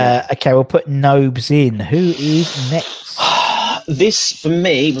 Okay, we'll put Nobes in. Who is next? This for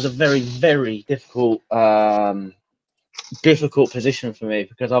me was a very, very difficult position for me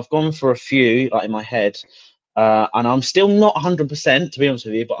because I've gone for a few like in my head. And I'm still not 100% to be honest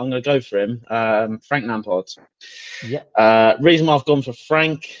with you, but I'm going to go for him. Frank Lampard. Yeah. Reason why I've gone for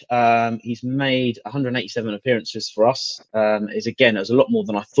Frank, he's made 187 appearances for us. It was a lot more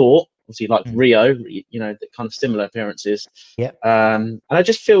than I thought. Obviously, like Rio, the kind of similar appearances. Yeah. And I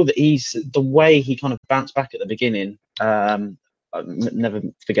just feel that the way he kind of bounced back at the beginning. I'll never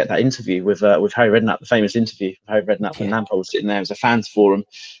forget that interview with Harry Redknapp, the famous interview. Harry Redknapp and Lampard was sitting there. It was a fans forum, and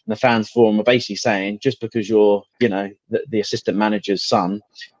the fans forum were basically saying, just because you're, the assistant manager's son,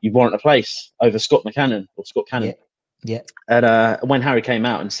 you warrant a place over Scott Cannon. Yeah. And when Harry came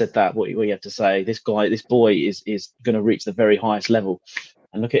out and said that, what you have to say, this boy is going to reach the very highest level.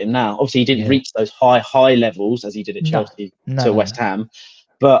 And look at him now. Obviously, he didn't reach those high levels as he did at Chelsea to West Ham.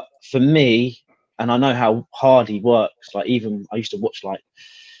 But for me, and I know how hard he works. Like even I used to watch, I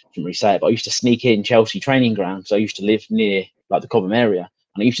didn't really say it, but I used to sneak in Chelsea training grounds. I used to live near the Cobham area,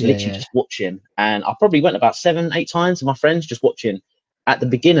 and I used to literally just watch him. And I probably went about 7-8 times with my friends just watching. At the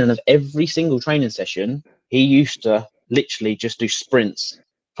beginning of every single training session, he used to literally just do sprints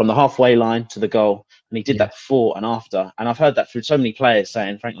from the halfway line to the goal, and he did that before and after. And I've heard that through so many players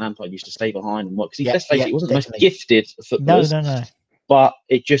saying Frank Lampard used to stay behind and work because he wasn't the most gifted footballer. No. But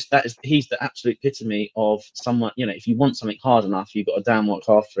he's the absolute epitome of someone, if you want something hard enough, you've got to damn work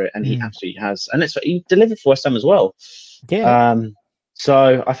hard for it. And he absolutely has. And he delivered for West Ham as well. Yeah.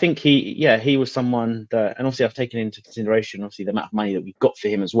 So I think he was someone that, and obviously I've taken into consideration, obviously, the amount of money that we've got for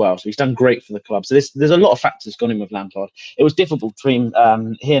him as well. So he's done great for the club. So there's a lot of factors gone in with Lampard. It was difficult between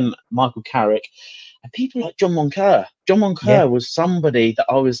him, Michael Carrick, and people like John Moncur. John Moncur was somebody that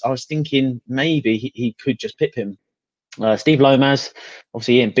I was thinking maybe he could just pip him. Steve Lomas,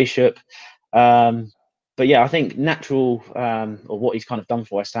 obviously Ian Bishop, but yeah, I think natural or what he's kind of done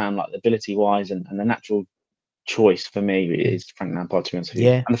for West Ham, like ability wise, and the natural choice for me is Frank Lampard. To be honest with you,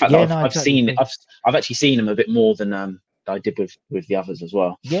 and the fact that I've actually seen him a bit more than I did with the others as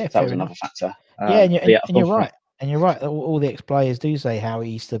well. Yeah, that was another factor. And you're right. And you're right. All the ex-players do say how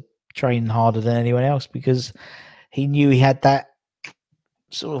he used to train harder than anyone else because he knew he had that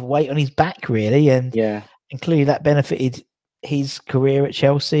sort of weight on his back, really, and clearly that benefited his career at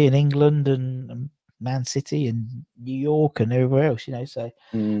Chelsea and England and Man City and New York and everywhere else, So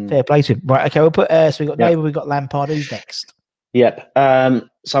fair play to him. Right, okay, we'll put so we got Noble, we got Lampard. Who's next? Yep.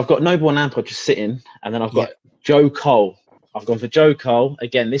 So I've got Noble and Lampard just sitting, and then I've got Joe Cole. I've gone for Joe Cole.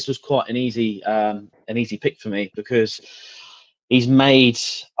 Again, this was quite an easy pick for me because he's made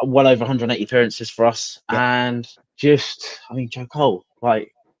well over 180 appearances for us, and Joe Cole,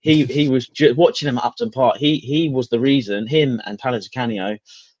 he was watching him at Upton Park. He was the reason. Him and Paolo Di Canio,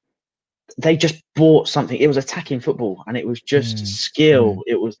 they just brought something. It was attacking football, and it was just skill.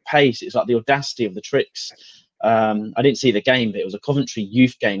 It was pace. It's like the audacity of the tricks. I didn't see the game, but it was a Coventry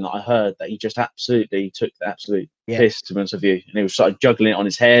youth game that I heard that he just absolutely took the absolute piss, to be honest with you. And he was sort of juggling it on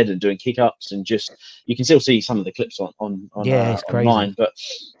his head and doing kick-ups, and just, you can still see some of the clips on it's crazy. online, but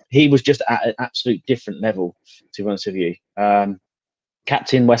he was just at an absolute different level, to be honest with you.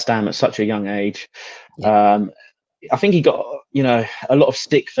 Captain West Ham at such a young age. I think he got, a lot of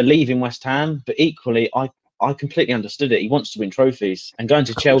stick for leaving West Ham, but equally, I completely understood it. He wants to win trophies, and going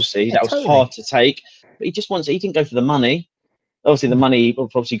to Chelsea, that was hard to take, but he didn't go for the money. Obviously, the money,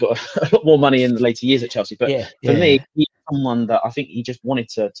 obviously got a lot more money in the later years at Chelsea, but for me, he's someone that I think he just wanted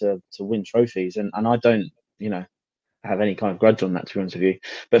to win trophies, and I don't, have any kind of grudge on that, to be honest with you.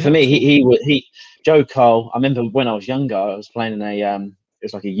 But for me, he Joe Cole, I remember when I was younger, I was playing in a it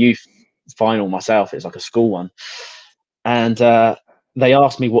was like a youth final myself. It was like a school one, and they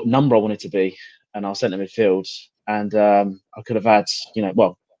asked me what number I wanted to be, and I was sent to midfield, and I could have had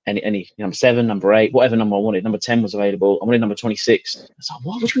any number 7, number 8, whatever number I wanted. Number 10 was available. I wanted number 26. I was like,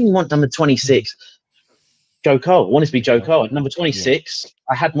 what would you want number 26? Joe Cole. I wanted to be Joe Cole. At number 26,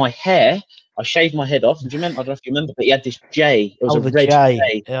 I had my hair. I shaved my head off. Do you remember? I don't know if you remember, but he had this J. It was a red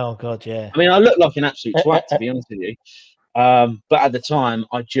J. Oh God, yeah. I mean, I looked like an absolute twat, to be honest with you. But at the time,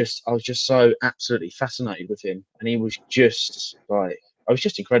 I was just so absolutely fascinated with him, and he was just I was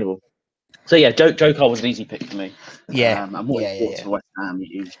just incredible. So yeah, Joe Cole was an easy pick for me. Yeah, and what he brought to West Ham,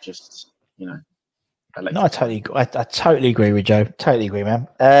 he was just, No, I totally agree with Joe. Totally agree, man.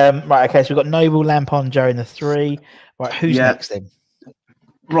 Right, okay, so we've got Noble, Lampard, Joe in the 3. Right, who's next then?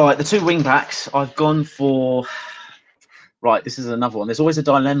 Right, the 2 wing backs, I've gone for. Right, this is another one. There's always a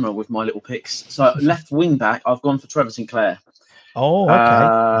dilemma with my little picks. So left wing back, I've gone for Trevor Sinclair. Oh, okay.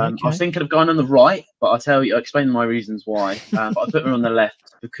 I was thinking of going on the right, but I'll explain my reasons why. But I put him on the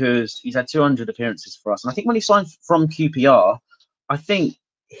left because he's had 200 appearances for us, and I think when he signed from QPR, I think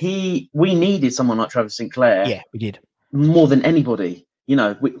we needed someone like Trevor Sinclair. Yeah, we did more than anybody.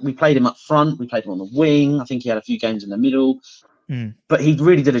 We played him up front, we played him on the wing. I think he had a few games in the middle, but he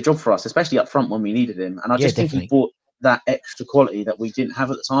really did a job for us, especially up front when we needed him. And I just think he brought that extra quality that we didn't have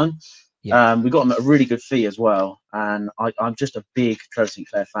at the time. Yeah. We got him at a really good fee as well, and I'm just a big Trevor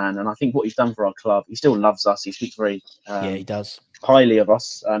Sinclair fan, and I think what he's done for our club, he still loves us. He speaks very he does highly of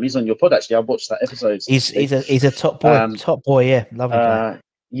us. He's on your pod actually. I watched that episode. He's a top boy, yeah, lovely.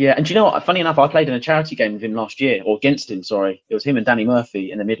 Yeah, and do you know what? Funny enough, I played in a charity game with him last year, or against him. Sorry, it was him and Danny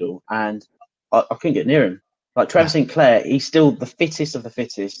Murphy in the middle, and I couldn't get near him. Like Trevor Sinclair, he's still the fittest of the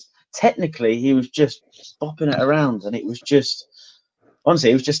fittest. Technically, he was just bopping it around, and it was just. Honestly,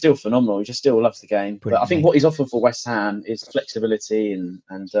 he was just still phenomenal. He just still loves the game. Brilliant, but I think what he's offered for West Ham is flexibility and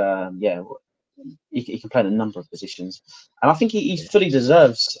he can play in a number of positions. And I think he fully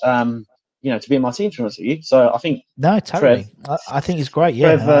deserves, to be in my team, to be honest with you. So I think totally. I think he's great.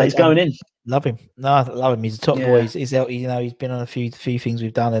 Yeah, Trev, he's going in. Love him. No, I love him. He's a top boy. He's out. He's been on a few things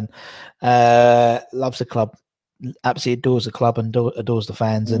we've done and loves the club. Absolutely adores the club and adores the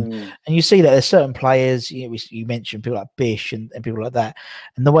fans, and you see that there's certain players. You mentioned people like Bish and people like that,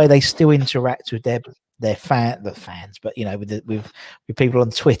 and the way they still interact with the fans, but with people on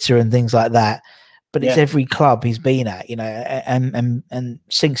Twitter and things like that. But it's every club he's been at, and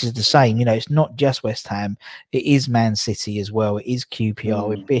Sinks is the same. It's not just West Ham; it is Man City as well. It is QPR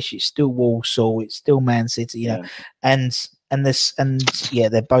with Bish. It's still Walsall. It's still Man City. And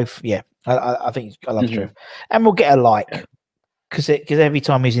they're both. Yeah, I think I love Trev, and we'll get a like because every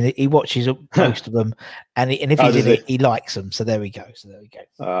time he's in it, he watches most of them, and if he's in it, he likes them. So there we go.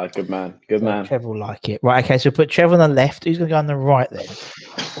 Good man. Good man. Trevor will like it. Right. Okay. So put Trevor on the left. Who's going to go on the right then?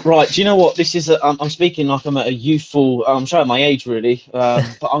 Right. Do you know what this is? I'm speaking like I'm at a youthful. I'm showing my age really, but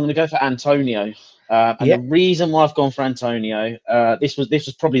I'm going to go for Antonio. The reason why I've gone for Antonio, this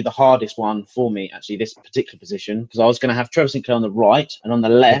was probably the hardest one for me actually. This particular position because I was going to have Trevor Sinclair on the right and on the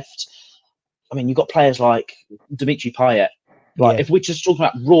left. I mean, you've got players like Dimitri Payet. Like if we're just talking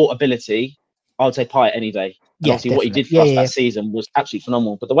about raw ability, I would say Payet any day. Obviously, what he did for us that season was absolutely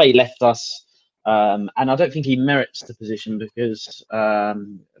phenomenal. But the way he left us, and I don't think he merits the position because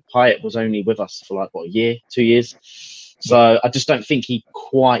Payet was only with us for like a year, 2 years. So I just don't think he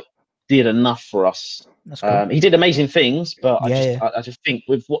quite did enough for us. Cool. He did amazing things, but I just think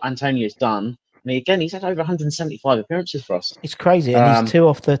with what Antonio's done. I mean, again, he's had over 175 appearances for us. It's crazy, and he's two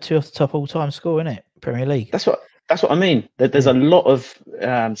off the top all-time score, isn't it? Premier League. That's That's what I mean. There's a lot of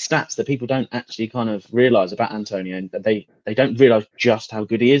stats that people don't actually kind of realise about Antonio, and they don't realise just how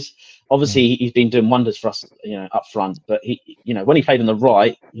good he is. Obviously, he's been doing wonders for us, up front. But when he played on the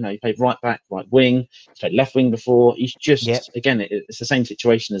right, he played right back, right wing, he played left wing before. He's just again, it's the same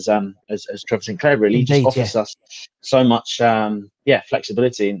situation as Trevor Sinclair. Really, Indeed, he just offers us so much,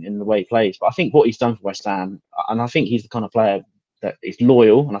 flexibility in the way he plays. But I think what he's done for West Ham, and I think he's the kind of player that is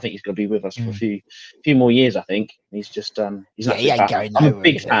loyal, and I think he's going to be with us for a few more years. I think he's just he's he ain't going I'm nowhere, a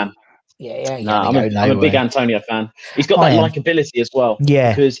big fan. I'm a big Antonio fan. He's got that likability as well.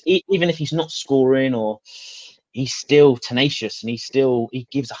 Yeah, because even if he's not scoring, or he's still tenacious, and he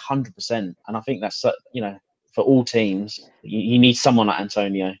gives 100%. And I think that's for all teams, you need someone like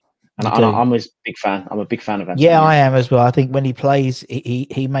Antonio. And I'm a big fan. I'm a big fan of Antonio. Yeah, I am as well. I think when he plays,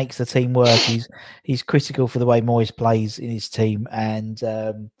 he makes the team work. He's critical for the way Moyes plays in his team, and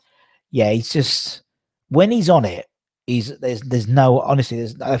he's just when he's on it. I don't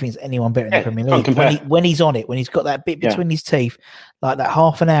think there's anyone better in the Premier League. When he's on it, when he's got that bit between his teeth, like that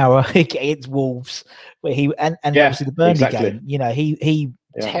half an hour against Wolves, where obviously the Burnley game, he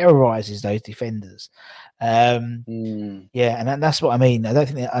terrorizes those defenders. And that's what I mean. I don't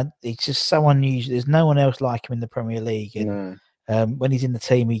think it's just so unusual. There's no one else like him in the Premier League. And when he's in the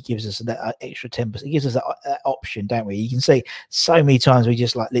team, he gives us that extra 10%. He gives us that option, don't we? You can see so many times we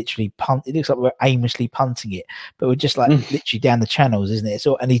just like literally punt. It looks like we're aimlessly punting it, but we're just like literally down the channels, isn't it?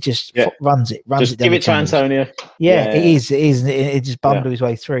 And he just runs it. Just down give it to Antonio. Yeah, it is. It just bundles his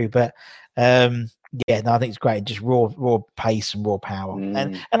way through. But I think it's great. Just raw pace and raw power.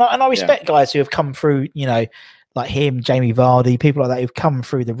 And I respect guys who have come through, like him, Jamie Vardy, people like that who've come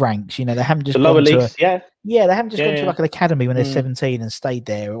through the ranks. They haven't just the lower leagues, they haven't just gone to like an academy when they're 17 and stayed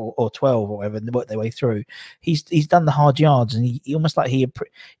there, or 12 or whatever, and worked their way through. He's done the hard yards, and he almost like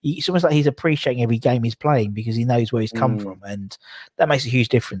it's almost like he's appreciating every game he's playing because he knows where he's come from, and that makes a huge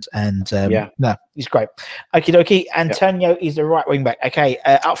difference. And he's great. Okie dokie. Antonio is the right wing back. Okay,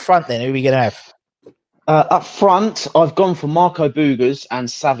 up front then, who are we going to have? Up front, I've gone for Marco Boogers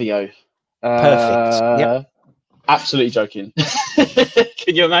and Savio. Perfect. Yep. Absolutely joking.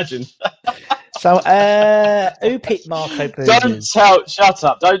 Can you imagine? So, who picked Marco Boogers? Shut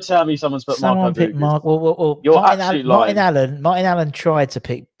up. Don't tell me someone's put Marco Boogers. Well, You're Martin Allen tried to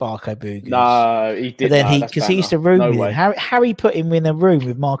pick Marco Boogers. No, he didn't. But then he used to room with him. Harry put him in a room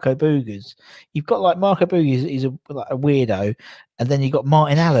with Marco Boogers. You've got like Marco Boogers is a weirdo, and then you've got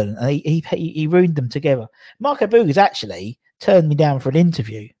Martin Allen, and he ruined them together. Marco Boogers actually turned me down for an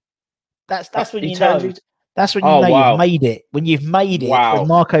interview. That's when you know. That's when you know you've made it. When you've made it, when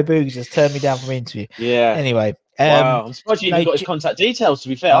Marco Boogers has turned me down from an interview. Yeah. Anyway. I'm surprised you got his contact details, to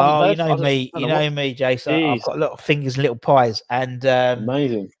be fair. You know me, Jason. I've got a lot of fingers and little pies. And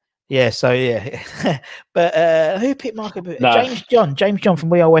amazing. Yeah, but who picked Marco Boogers? No. James John from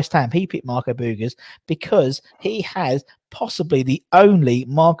We Are West Ham. He picked Marco Boogers because he has possibly the only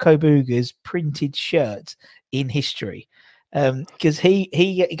Marco Boogers printed shirt in history. Because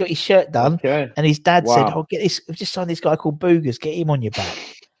he got his shirt done, and his dad said, "Oh, get this! I've just signed this guy called Boogers. Get him on your back."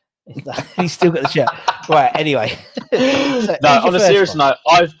 He's still got the shirt. Right. Anyway. So, on a serious note,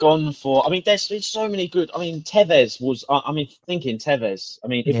 I've gone for. I mean, there's been so many good. I mean, Tevez was. Thinking Tevez. I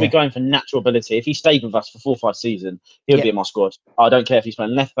mean, if we're going for natural ability, if he stayed with us for 4 or 5 seasons, he would be in my squad. I don't care if he's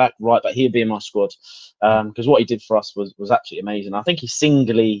playing left back, right back. He'd be in my squad. Because what he did for us was absolutely amazing. I think he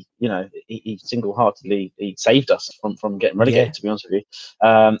single-heartedly he saved us from getting relegated. To be honest with you,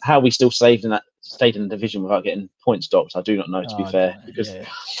 how we still stayed in the division without getting points docked, I do not know. To be fair, because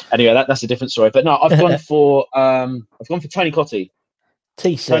anyway, that's a different story. But no, I've gone for Tony Cottee.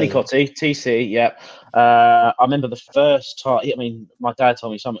 Tony Cottee, TC, yeah. I remember the first time. I mean, my dad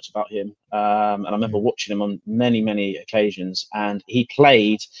told me so much about him, and I remember watching him on many, many occasions. And he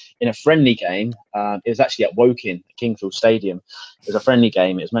played in a friendly game. It was actually at Woking, at Kingfield Stadium. It was a friendly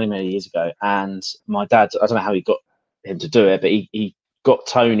game. It was many, many years ago. And my dad, I don't know how he got him to do it, but he got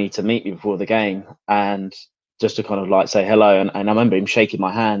Tony to meet me before the game and just to kind of like say hello. And I remember him shaking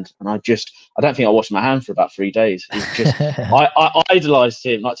my hand, and I don't think I washed my hand for about 3 days. He just, I idolised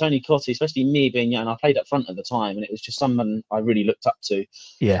him, like Tony Cottee, especially me being young. I played up front at the time, and it was just someone I really looked up to.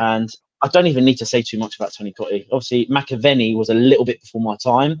 Yeah. And I don't even need to say too much about Tony Cottee. Obviously, McAvenny was a little bit before my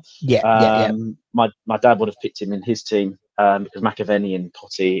time. My dad would have picked him in his team because McAvenny and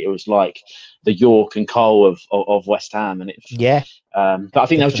Cottee, it was like the York and Cole of West Ham, and but I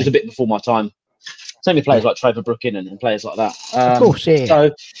think that was just a bit before my time. Same with players like Trevor Brooking and players like that. Of course, yeah.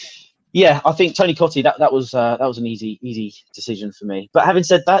 So, I think Tony Cottee, that was an easy decision for me. But having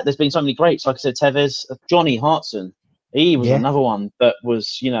said that, there's been so many greats. Like I said, Tevez, Johnny Hartson. He was another one that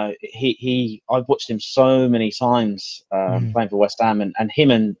was, I've watched him so many times playing for West Ham, and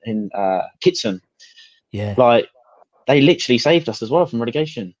him and Kitson. Yeah. Like, they literally saved us as well from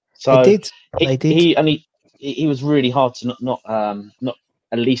relegation. So they did. He was really hard to not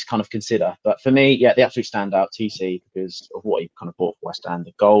at least kind of consider. But for me, the absolute standout, TC, because of what he kind of brought for West Ham,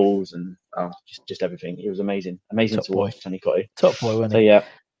 the goals and just everything. It was amazing Top to boy. watch. Tony Cottee. Top boy, wasn't So he? yeah.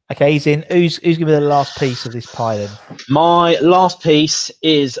 Okay, he's in. Who's going to be the last piece of this pie then? My last piece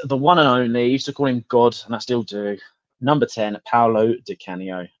is the one and only. I used to call him God, and I still do. Number 10, Paolo Di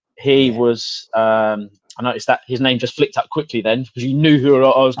Canio. He was. I noticed that his name just flicked up quickly then, because you knew who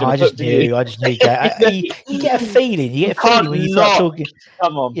I was going to put. I just knew. You get a feeling. You get a feeling when you start talking.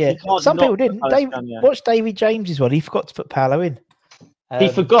 Come on. Yeah. Some people didn't. Watch David James's one. He forgot to put Paolo in. He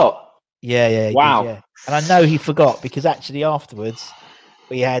forgot. Yeah. Wow. Did, yeah. And I know he forgot, because actually afterwards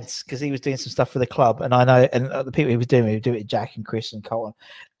because he was doing some stuff for the club, and I know, and the people he was doing it with Jack and Chris and Colin,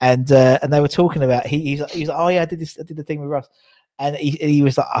 and they were talking about he's like, oh yeah, I did the thing with Russ. And he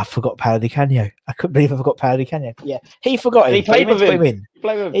was like, I forgot Paolo Di Canio. I couldn't believe I forgot Paolo Di Canio. Yeah, he forgot him. He played with him.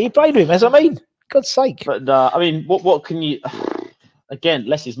 He played with him. That's what I mean. God's sake. But I mean, what can you? Again,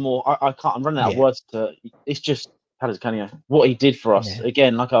 less is more. I can't. I'm running out of words to. It's just Paolo Di Canio. What he did for us.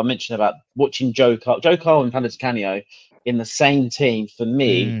 Again, like I mentioned about watching Joe Cole and Paolo Di Canio in the same team. For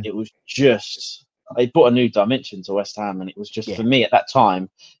me, it was just. It brought a new dimension to West Ham, and it was just for me at that time.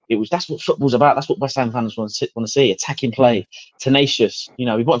 That's what football's about. That's what West Ham fans want to see: attacking play, tenacious. We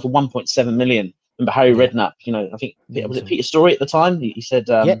bought him for 1.7 million. Remember Harry Redknapp? I think was it Peter Storey at the time? He said,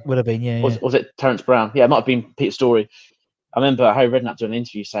 would have been. Was it Terence Brown? Yeah, it might have been Peter Storey. I remember Harry Redknapp doing an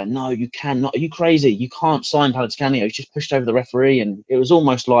interview saying, "No, you cannot. Are you crazy? You can't sign Paolo Di Canio. He's just pushed over the referee," and it was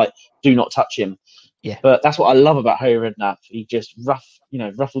almost like, "Do not touch him." Yeah, but that's what I love about Harry Redknapp. He just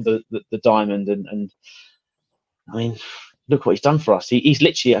ruffled the diamond, and I mean, look what he's done for us. He's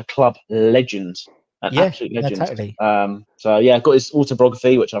literally a club legend, an absolute legend. Totally. So got his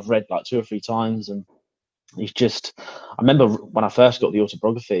autobiography, which I've read like 2 or 3 times, and he's just. I remember when I first got the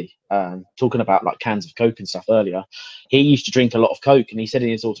autobiography, talking about like cans of Coke and stuff earlier. He used to drink a lot of Coke, and he said in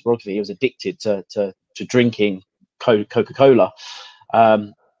his autobiography he was addicted to drinking Coca-Cola.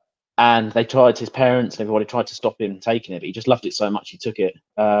 And his parents and everybody tried to stop him taking it, but he just loved it so much he took it,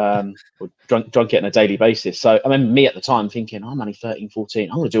 or drunk it on a daily basis. So I remember me at the time thinking, I'm only 13, 14.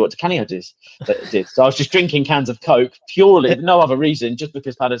 I'm going to do what Di Canio did. So I was just drinking cans of Coke purely, no other reason, just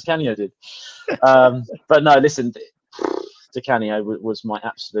because Paolo Di Canio did. But no, listen, Di Canio was my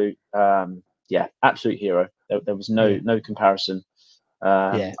absolute, absolute hero. There was no comparison.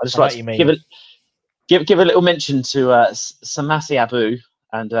 I just like to give a little mention to Samasi Abu.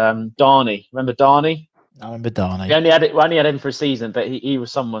 And Darney, remember Darney? I remember Darney. We only had him for a season, but he was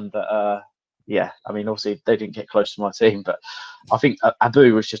someone that, I mean, obviously they didn't get close to my team, but I think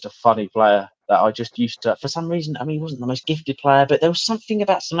Abu was just a funny player that I just used to, for some reason. I mean, he wasn't the most gifted player, but there was something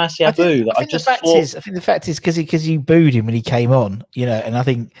about Samasi Abu that I just thought. I think the fact is because you booed him when he came on, and I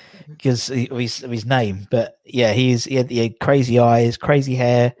think because of his name, but he had crazy eyes, crazy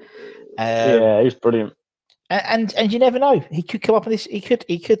hair. He was brilliant. And you never know. He could come up on this. He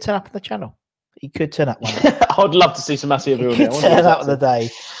could turn up on the channel. He could turn up one day. I'd love to see some massive. He could turn up on the day.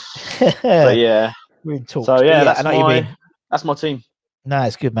 But yeah, we're in talks. So that's my team. No,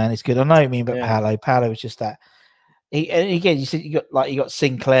 it's good, man. It's good. I know what you mean, but Paolo was just that. And again, you said you got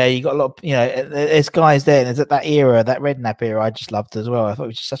Sinclair. You got a lot of there's guys there. And there's that era, that Redknapp era. I just loved as well. I thought it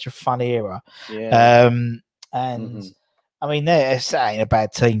was just such a fun era. Yeah. I mean, that ain't a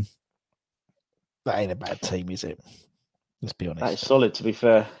bad team. That ain't a bad team, is it? Let's be honest. That is solid, to be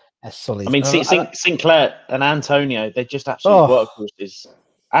fair. That's solid. I mean, Sinclair and Antonio, they're just absolute workhorses.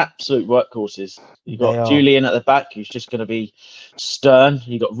 Absolute workhorses. You've got Julian at the back, who's just going to be stern.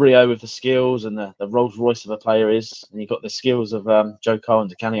 You've got Rio with the skills and the Rolls Royce of a player is. And you've got the skills of Joe Cole and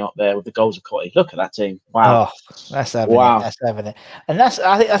Di Canio up there with the goals of Cottee. Look at that team. Wow. Oh, that's having it. That's having it. And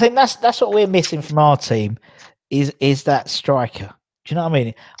I think that's what we're missing from our team is that striker. Do you know what I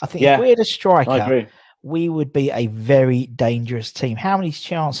mean? I think if we had a striker, we would be a very dangerous team. How many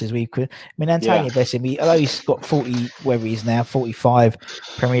chances we could? I mean, Antonio Bessim, although he's got 40, wherever he is now, 45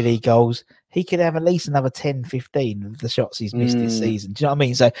 Premier League goals, he could have at least another 10, 15 of the shots he's missed this season. Do you know what I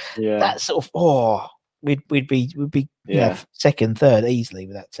mean? So that sort of, we'd be second, third easily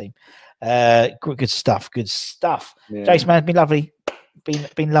with that team. Good stuff. Yeah. Jason, man, it's been lovely.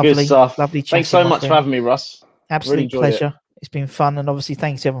 Been lovely. Good stuff. Lovely. Thanks so much for having me, Russ. Absolute pleasure. It's been fun, and obviously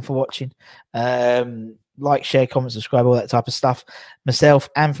thanks everyone for watching. Like, share, comment, subscribe, all that type of stuff. Myself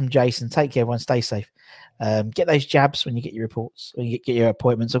and from Jason, take care everyone, stay safe, Get those jabs when you get your reports, when you get your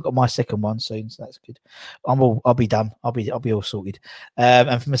appointments. I've got my second one soon, so that's good. I'll be done. I'll be all sorted.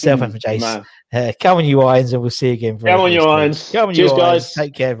 And for myself and for Jace, come on, you irons, and we'll see you again. Come on, you irons. Come on, cheers, you guys.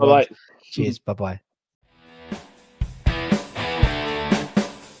 Take care. Bye. Cheers. Bye.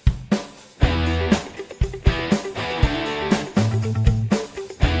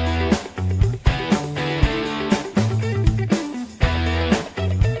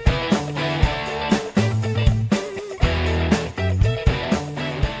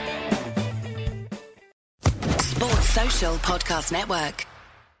 Podcast Network.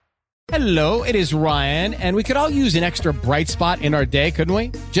 Hello, it is Ryan, and we could all use an extra bright spot in our day, couldn't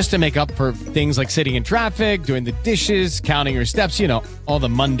we? Just to make up for things like sitting in traffic, doing the dishes, counting your steps, all the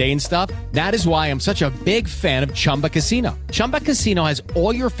mundane stuff. That is why I'm such a big fan of Chumba Casino. Chumba Casino has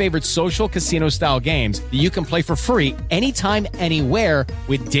all your favorite social casino style games that you can play for free anytime, anywhere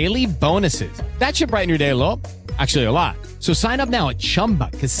with daily bonuses. That should brighten your day a little. Actually, a lot. So sign up now at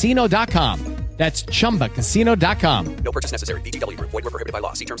ChumbaCasino.com. That's ChumbaCasino.com. No purchase necessary. VGW Group. Void where prohibited by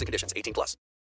law. See terms and conditions. 18+.